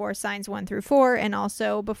come before signs 1 through 4 and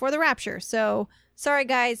also before the rapture. So, sorry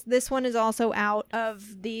guys, this one is also out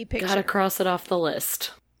of the picture. Gotta cross it off the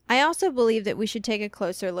list. I also believe that we should take a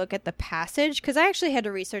closer look at the passage, because I actually had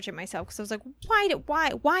to research it myself, because I was like,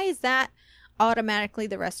 why is that automatically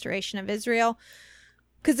the restoration of Israel?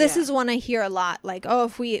 Because this is one I hear a lot, like, oh,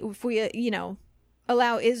 if we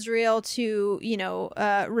allow Israel to,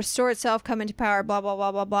 restore itself, come into power, blah, blah,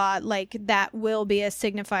 blah, blah, blah, like that will be a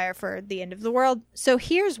signifier for the end of the world. So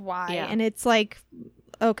here's why. Yeah. And it's like,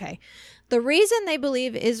 okay. The reason they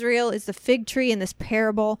believe Israel is the fig tree in this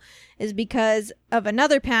parable is because of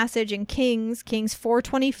another passage in Kings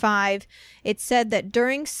 4:25. It said that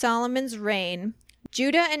during Solomon's reign,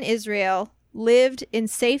 Judah and Israel lived in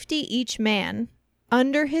safety, each man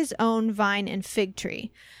under his own vine and fig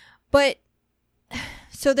tree. But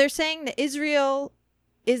so they're saying that Israel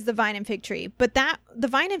is the vine and fig tree, but that the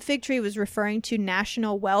vine and fig tree was referring to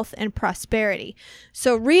national wealth and prosperity.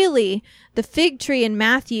 So really, the fig tree in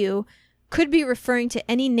Matthew could be referring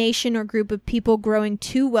to any nation or group of people growing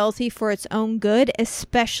too wealthy for its own good,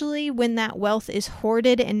 especially when that wealth is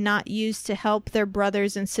hoarded and not used to help their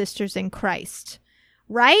brothers and sisters in Christ.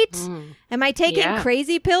 Right? Am I taking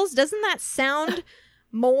crazy pills? Doesn't that sound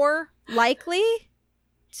more likely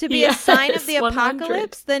to be a sign of the 100.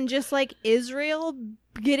 Apocalypse than just like Israel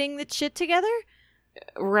getting the shit together?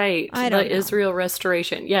 Right. The Israel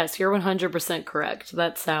restoration. Yes, you're 100% correct.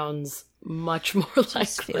 That sounds much more likely. I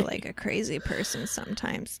just feel like a crazy person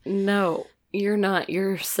sometimes. No, you're not.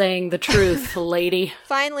 You're saying the truth, lady.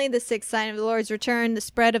 Finally, the sixth sign of the Lord's return, the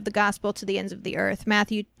spread of the gospel to the ends of the earth.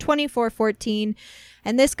 Matthew 24:14.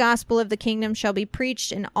 "And this gospel of the kingdom shall be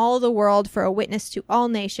preached in all the world for a witness to all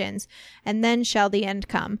nations, and then shall the end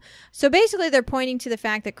come." So basically, they're pointing to the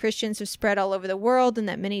fact that Christians have spread all over the world and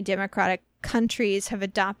that many democratic countries have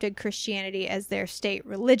adopted Christianity as their state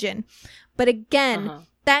religion. But again,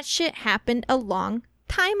 that shit happened a long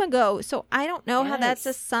time ago. So I don't know how that's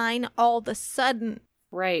a sign all of a sudden.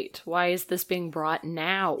 Right. Why is this being brought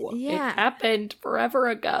now? Yeah. It happened forever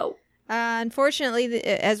ago. Unfortunately,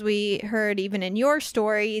 as we heard even in your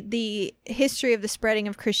story, the history of the spreading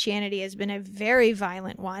of Christianity has been a very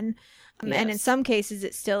violent one. And in some cases,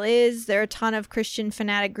 it still is. There are a ton of Christian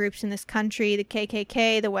fanatic groups in this country, the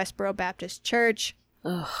KKK, the Westboro Baptist Church.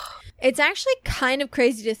 Ugh. It's actually kind of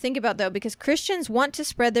crazy to think about, though, because Christians want to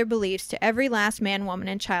spread their beliefs to every last man, woman,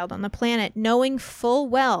 and child on the planet, knowing full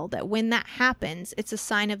well that when that happens, it's a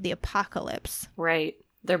sign of the apocalypse. Right.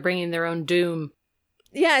 They're bringing their own doom.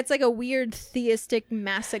 Yeah, it's like a weird theistic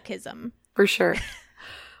masochism. For sure.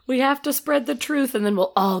 We have to spread the truth and then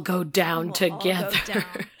we'll all go down together. All go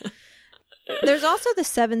down. There's also the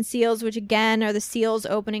 7 seals, which again are the seals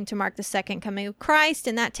opening to mark the second coming of Christ,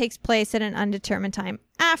 and that takes place at an undetermined time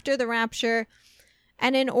after the rapture.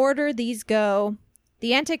 And in order these go,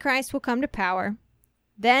 the Antichrist will come to power,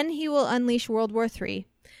 then he will unleash World War III,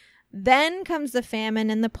 then comes the famine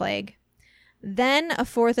and the plague, then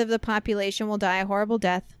 1/4 of the population will die a horrible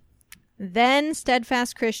death. Then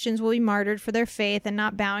steadfast Christians will be martyred for their faith and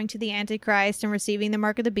not bowing to the Antichrist and receiving the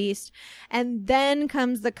mark of the beast. And then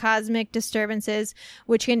comes the cosmic disturbances,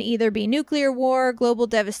 which can either be nuclear war, global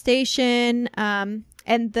devastation, and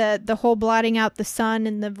the whole blotting out the sun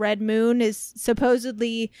and the red moon is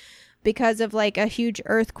supposedly because of like a huge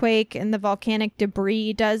earthquake and the volcanic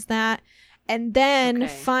debris does that. And then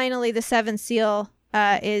finally the 7th seal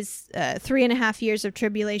is 3.5 years of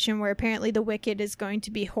tribulation, where apparently the wicked is going to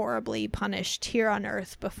be horribly punished here on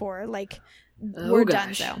earth before, like, we're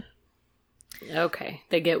done. So, okay,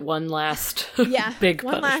 they get one last big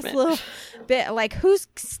one punishment. Last little bit. Like, who's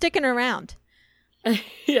sticking around?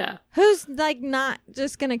 Yeah, who's like not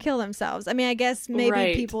just gonna kill themselves? I mean, I guess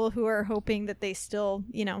maybe people who are hoping that they still,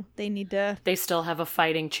 they still have a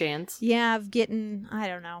fighting chance. Yeah, of getting, I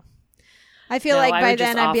don't know. I feel like by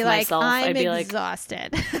then I'd be like, I'm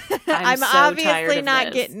exhausted. I'm so obviously not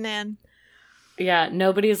this. getting in. Yeah,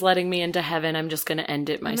 nobody's letting me into heaven. I'm just going to end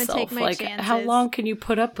it myself. Take my chances. How long can you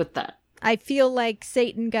put up with that? I feel like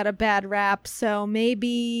Satan got a bad rap, so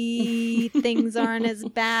maybe things aren't as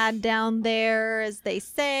bad down there as they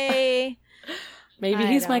say. Maybe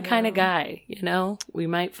he's my kind of guy, you know? We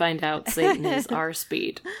might find out Satan is our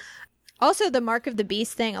speed. Also, the Mark of the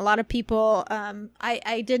Beast thing, a lot of people,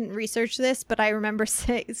 I didn't research this, but I remember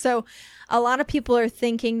saying, so a lot of people are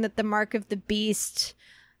thinking that the Mark of the Beast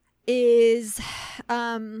is,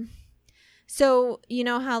 so you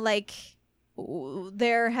know how like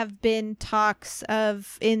there have been talks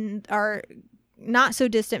of in our not so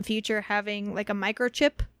distant future having like a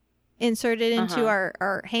microchip inserted into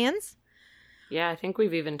our hands. Yeah, I think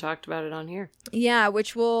we've even talked about it on here. Yeah,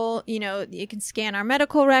 which will, you know, you can scan our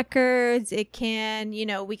medical records. It can, you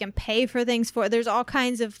know, we can pay for things there's all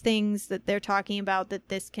kinds of things that they're talking about that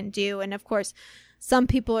this can do. And of course, some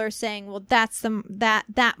people are saying, well,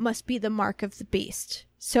 that must be the mark of the beast.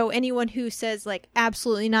 So anyone who says like,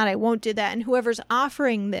 absolutely not, I won't do that. And whoever's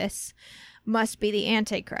offering this must be the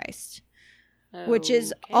Antichrist. Which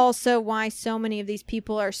is also why so many of these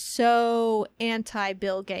people are so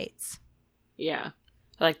anti-Bill Gates. Yeah.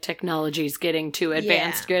 Like technology's getting too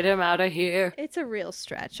advanced. Yeah. Get him out of here. It's a real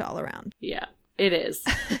stretch all around. Yeah, it is.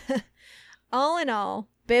 All in all,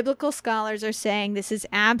 biblical scholars are saying this is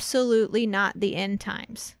absolutely not the end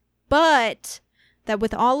times. But that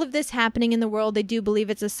with all of this happening in the world, they do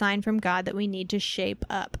believe it's a sign from God that we need to shape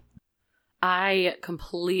up. I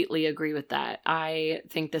completely agree with that. I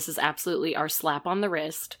think this is absolutely our slap on the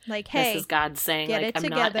wrist. Like, hey, this is God saying, like, I'm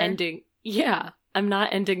not ending. Yeah. I'm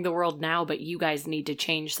not ending the world now, but you guys need to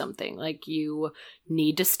change something. Like, you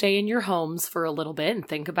need to stay in your homes for a little bit and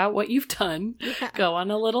think about what you've done. Yeah. Go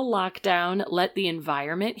on a little lockdown. Let the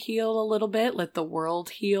environment heal a little bit. Let the world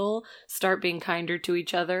heal. Start being kinder to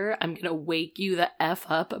each other. I'm going to wake you the F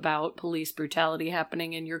up about police brutality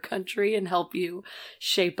happening in your country and help you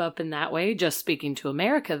shape up in that way. Just speaking to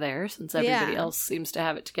America there, since everybody else seems to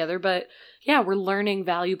have it together. But yeah, we're learning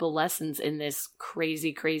valuable lessons in this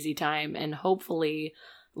crazy, crazy time, and hopefully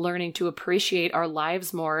learning to appreciate our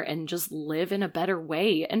lives more and just live in a better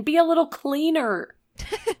way and be a little cleaner.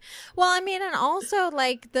 Well, I mean, and also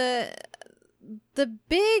like the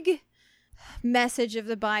big message of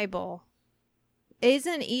the Bible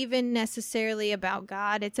isn't even necessarily about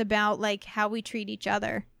God. It's about like how we treat each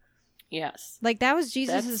other. Yes. Like that was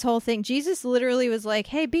Jesus's whole thing. Jesus literally was like,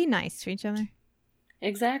 hey, be nice to each other.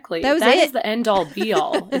 Exactly. That is the end all be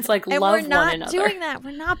all. It's like love one another. And we're not doing that.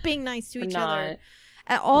 We're not being nice to each other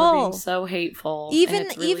at all. We're being so hateful. Even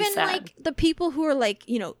sad. like the people who are like,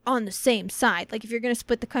 you know, on the same side. Like if you're going to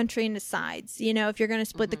split the country into sides, you know, if you're going to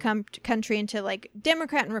split the country into like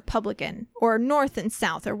Democrat and Republican or North and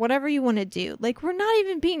South or whatever you want to do. Like we're not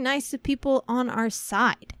even being nice to people on our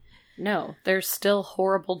side. No, there's still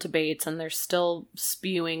horrible debates and there's still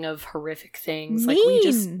spewing of horrific things. Mean,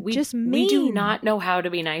 like we do not know how to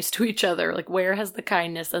be nice to each other. Like where has the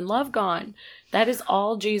kindness and love gone? That is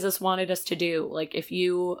all Jesus wanted us to do. Like if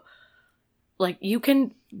you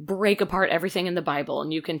can break apart everything in the Bible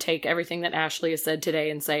and you can take everything that Ashley has said today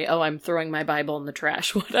and say, oh, I'm throwing my Bible in the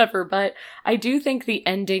trash, whatever. But I do think the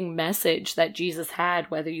ending message that Jesus had,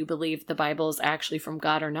 whether you believe the Bible is actually from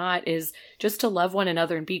God or not, is just to love one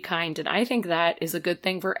another and be kind. And I think that is a good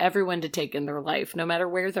thing for everyone to take in their life, no matter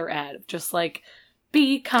where they're at. Just like,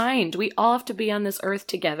 be kind. We all have to be on this earth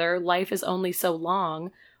together. Life is only so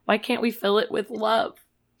long. Why can't we fill it with love?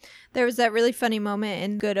 There was that really funny moment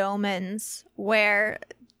in Good Omens where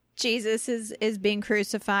Jesus is being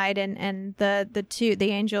crucified and the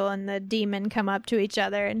angel and the demon come up to each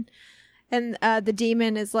other and the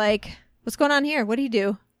demon is like, what's going on here? What do you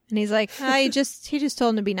do? And he's like, he just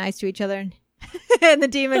told him to be nice to each other. And the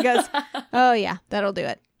demon goes, oh yeah, that'll do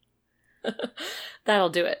it. That'll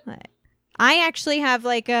do it. I actually have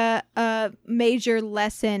like a major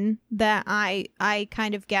lesson that I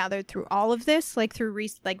kind of gathered through all of this, like through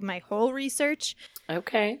my whole research.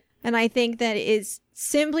 Okay. And I think that is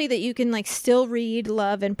simply that you can like still read,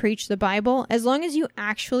 love, and preach the Bible as long as you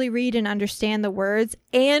actually read and understand the words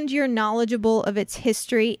and you're knowledgeable of its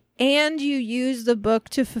history and you use the book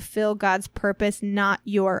to fulfill God's purpose, not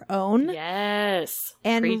your own. Yes.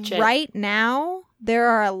 And right now, there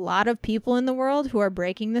are a lot of people in the world who are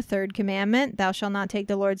breaking the third commandment, thou shalt not take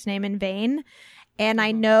the Lord's name in vain. And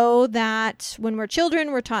I know that when we're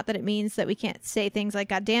children, we're taught that it means that we can't say things like,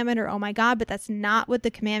 God damn it, or oh my God, but that's not what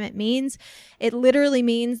the commandment means. It literally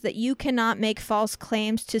means that you cannot make false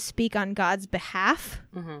claims to speak on God's behalf.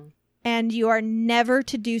 Mm-hmm. And you are never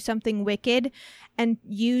to do something wicked and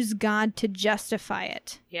use God to justify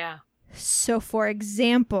it. Yeah. So, for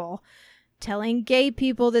example, telling gay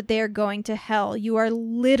people that they are going to hell. You are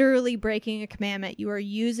literally breaking a commandment. You are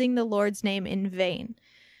using the Lord's name in vain.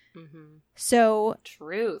 Mm-hmm. So,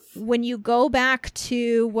 truth. When you go back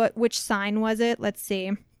to which sign was it? Let's see.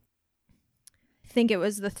 I think it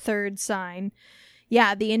was the third sign.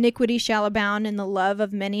 Yeah, the iniquity shall abound and the love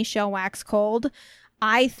of many shall wax cold.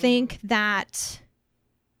 I think that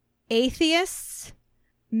atheists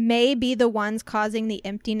may be the ones causing the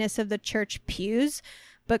emptiness of the church pews,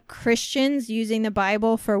 but Christians using the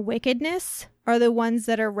Bible for wickedness are the ones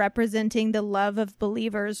that are representing the love of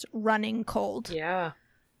believers running cold. Yeah.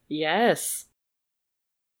 Yes.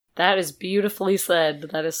 That is beautifully said.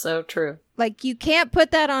 That is so true. Like, you can't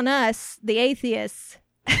put that on us, the atheists,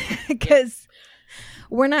 because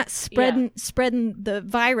we're not spreading the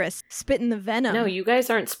virus, spitting the venom. No, you guys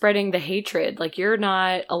aren't spreading the hatred. Like, you're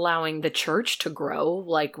not allowing the church to grow,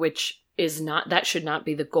 like, which is not, that should not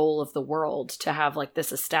be the goal of the world, to have, like,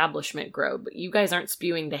 this establishment grow. But you guys aren't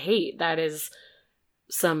spewing the hate. That is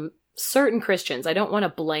some certain Christians. I don't want to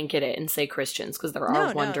blanket it and say Christians, because there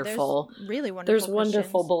are wonderful, there's really wonderful there's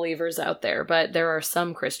wonderful believers out there, but there are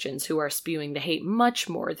some Christians who are spewing the hate much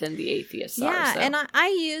more than the atheists are. Yeah, so. and I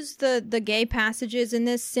use the gay passages in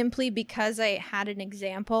this simply because I had an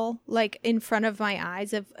example, like, in front of my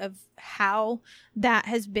eyes of how that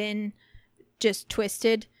has been just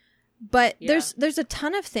twisted. But there's a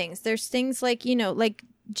ton of things. There's things like, you know, like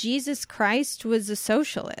Jesus Christ was a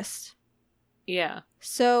socialist. Yeah.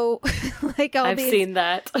 So, like, I've seen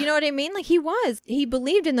that. You know what I mean? Like, he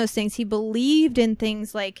believed in those things. He believed in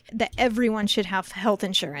things like that everyone should have health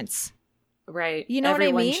insurance. Right. You know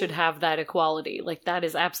Everyone what I mean? should have that equality. Like, that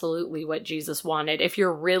is absolutely what Jesus wanted. If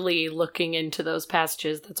you're really looking into those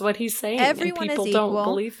passages, that's what he's saying. Everyone and people is equal. Don't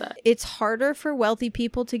believe that. It's harder for wealthy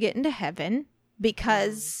people to get into heaven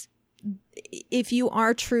because if you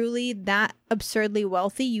are truly that absurdly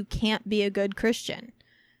wealthy, you can't be a good Christian.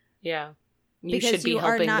 Yeah. You because should be you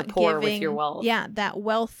helping are not the poor giving, with your wealth. Yeah, that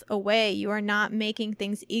wealth away. You are not making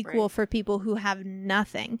things equal for people who have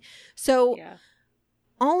nothing. So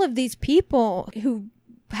all of these people who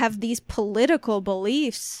have these political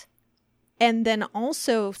beliefs and then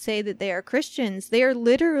also say that they are Christians, they are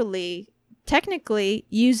literally, technically,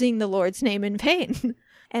 using the Lord's name in vain.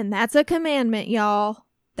 And that's a commandment, y'all.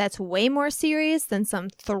 That's way more serious than some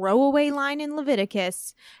throwaway line in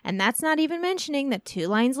Leviticus. And that's not even mentioning that 2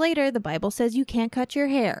 lines later, the Bible says you can't cut your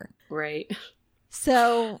hair. Right.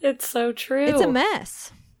 So it's so true. It's a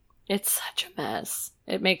mess. It's such a mess.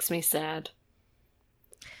 It makes me sad.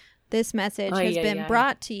 This message has been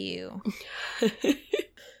brought to you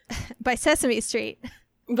by Sesame Street.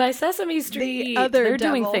 By Sesame Street. They're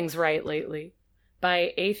doing things right lately.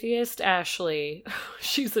 By Atheist Ashley.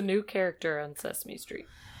 She's a new character on Sesame Street.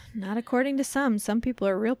 Not according to some. Some people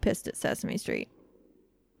are real pissed at Sesame Street.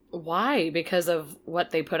 Why? Because of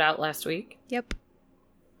what they put out last week? Yep.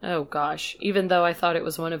 Oh, gosh. Even though I thought it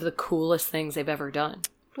was one of the coolest things they've ever done.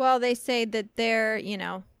 Well, they say that they're, you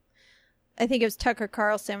know, I think it was Tucker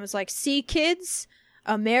Carlson was like, see, kids,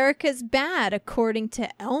 America's bad according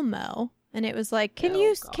to Elmo. And it was like, can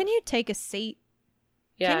you take a seat?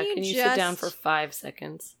 Yeah, can you sit down for 5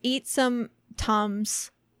 seconds? Eat some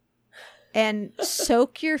Tums and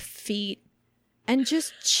soak your feet and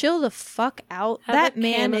just chill the fuck out. Have that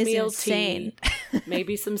man is insane.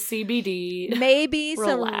 Maybe some CBD. Maybe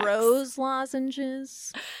some rose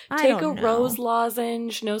lozenges. Take a rose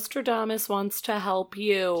lozenge. Nostradamus wants to help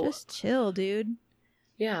you. Just chill, dude.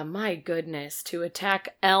 Yeah, my goodness. To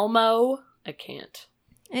attack Elmo? I can't.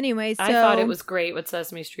 Anyway, so I thought it was great what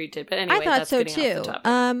Sesame Street did, but anyway, I thought so too.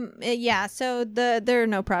 Yeah, so there are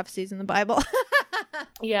no prophecies in the Bible.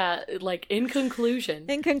 Yeah, like in conclusion.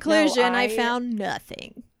 I found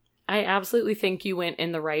nothing. I absolutely think you went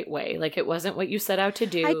in the right way. Like, it wasn't what you set out to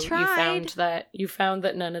do. I tried. You found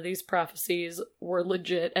that none of these prophecies were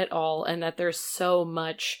legit at all, and that there's so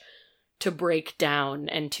much to break down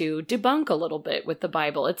and to debunk a little bit with the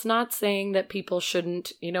Bible. It's not saying that people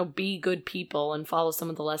shouldn't, be good people and follow some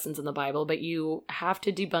of the lessons in the Bible, but you have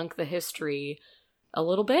to debunk the history a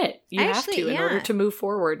little bit. You have to in order to move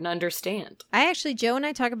forward and understand. Joe and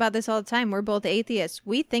I talk about this all the time. We're both atheists.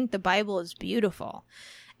 We think the Bible is beautiful.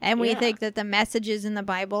 And we think that the messages in the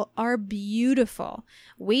Bible are beautiful.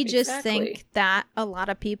 We just think that a lot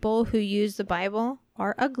of people who use the Bible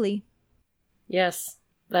are ugly. Yes,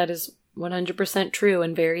 that is 100% true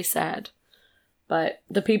and very sad. But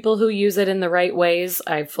the people who use it in the right ways,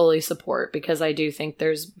 I fully support, because I do think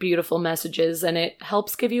there's beautiful messages and it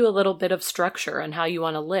helps give you a little bit of structure on how you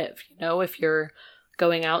want to live. If you're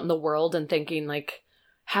going out in the world and thinking like,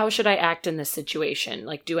 how should I act in this situation?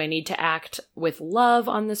 Like, do I need to act with love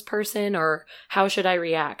on this person, or how should I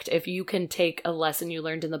react? If you can take a lesson you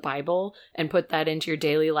learned in the Bible and put that into your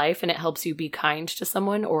daily life, and it helps you be kind to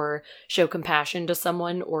someone or show compassion to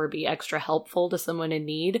someone or be extra helpful to someone in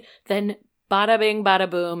need, then bada bing, bada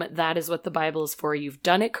boom, that is what the Bible is for. You've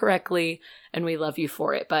done it correctly, and we love you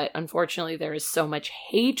for it. But unfortunately, there is so much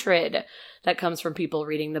hatred that comes from people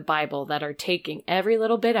reading the Bible that are taking every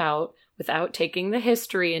little bit out without taking the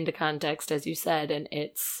history into context, as you said, and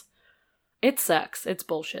it sucks. It's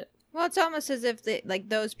bullshit. Well, it's almost as if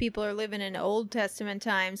those people are living in Old Testament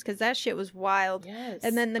times, because that shit was wild. Yes.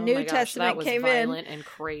 And then the New Testament came in. That was violent and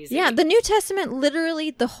crazy. Yeah, the New Testament,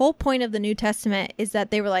 literally, the whole point of the New Testament is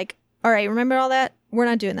that they were like, all right, remember all that? We're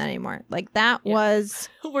not doing that anymore. Like, that was...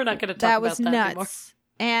 We're not going to talk about that nuts.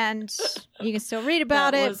 anymore. And you can still read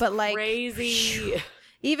about it, but like... crazy.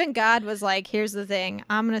 Even God was like, here's the thing.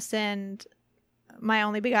 I'm going to send my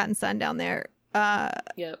only begotten son down there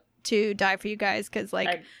to die for you guys, because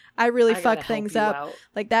like I really fucked things up. Out.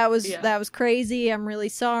 Like that was crazy. I'm really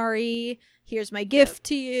sorry. Here's my gift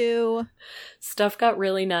to you. Stuff got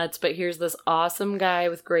really nuts, but here's this awesome guy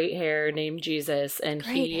with great hair named Jesus, and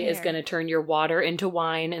he is going to turn your water into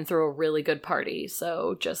wine and throw a really good party.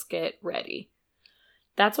 So just get ready.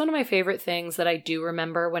 That's one of my favorite things that I do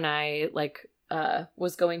remember when I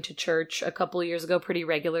was going to church a couple years ago pretty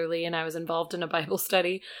regularly, and I was involved in a Bible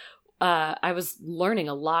study. I was learning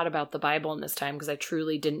a lot about the Bible in this time because I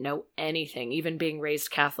truly didn't know anything. Even being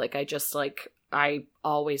raised Catholic, I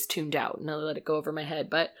always tuned out and I let it go over my head.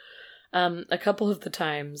 But a couple of the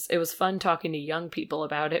times, it was fun talking to young people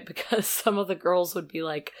about it, because some of the girls would be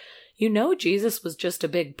like, Jesus was just a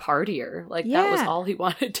big partier. Like, that was all he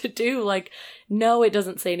wanted to do. Like, no, it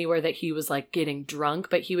doesn't say anywhere that he was, like, getting drunk,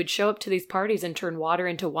 but he would show up to these parties and turn water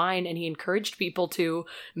into wine, and he encouraged people to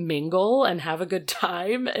mingle and have a good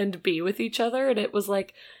time and be with each other. And it was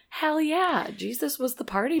like, hell yeah, Jesus was the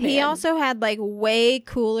party man. He also had, like, way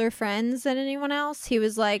cooler friends than anyone else. He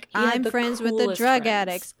was like, I'm friends with the drug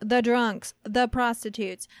addicts, the drunks, the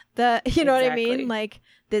prostitutes, you know what I mean? Like,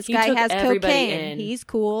 this guy has cocaine. He's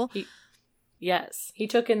cool. He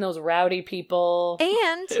took in those rowdy people.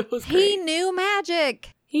 And he knew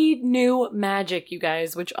magic. He knew magic, you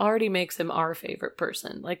guys, which already makes him our favorite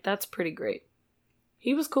person. Like, that's pretty great.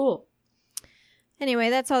 He was cool. Anyway,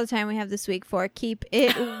 that's all the time we have this week for Keep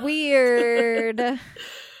It Weird.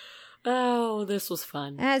 Oh, this was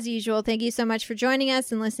fun. As usual, thank you so much for joining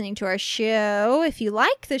us and listening to our show. If you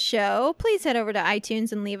like the show, please head over to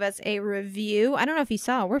iTunes and leave us a review. I don't know if you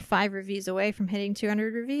saw, we're 5 reviews away from hitting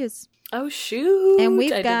 200 reviews. Oh, shoot. And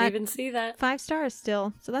I didn't even see that. 5 stars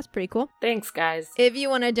still, so that's pretty cool. Thanks, guys. If you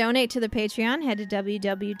want to donate to the Patreon, head to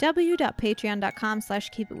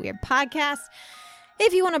www.patreon.com/keepitweirdpodcast.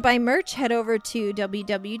 If you want to buy merch, head over to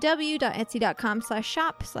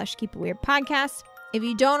www.etsy.com/shop/keepitweirdpodcast. If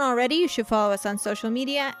you don't already, you should follow us on social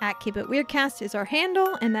media. @KeepItWeirdcast is our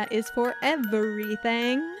handle, and that is for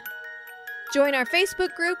everything. Join our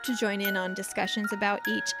Facebook group to join in on discussions about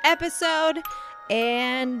each episode.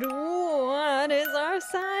 And what is our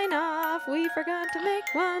sign-off? We forgot to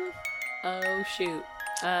make one. Oh, shoot.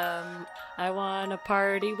 I want to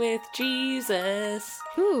party with Jesus.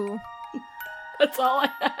 Ooh. That's all I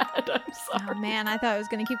had. I'm sorry. Oh, man, I thought it was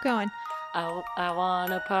going to keep going. I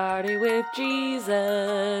want to party with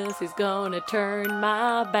Jesus. He's going to turn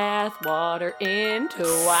my bath water into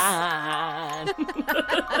wine.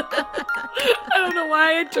 I don't know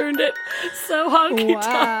why I turned it so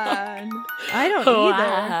honky-tonk. I don't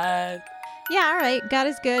either. Yeah, all right. God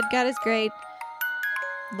is good. God is great.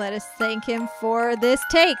 Let us thank him for this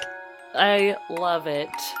take. I love it.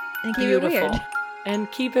 And keep it weird. And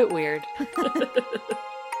keep it weird.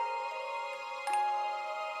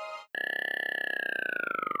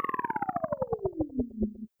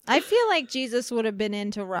 I feel like Jesus would have been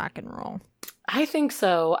into rock and roll. I think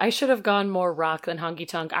so. I should have gone more rock than honky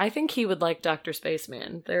tonk. I think he would like Dr.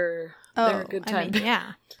 Spaceman. They're a good time.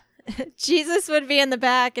 Yeah. Jesus would be in the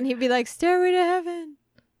back and he'd be like, Stairway to Heaven.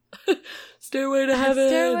 Stairway to Heaven.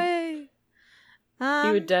 Stairway.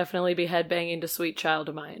 He would definitely be headbanging to Sweet Child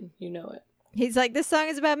of Mine. You know it. He's like, this song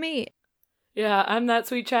is about me. Yeah, I'm that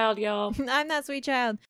sweet child, y'all. I'm that sweet child.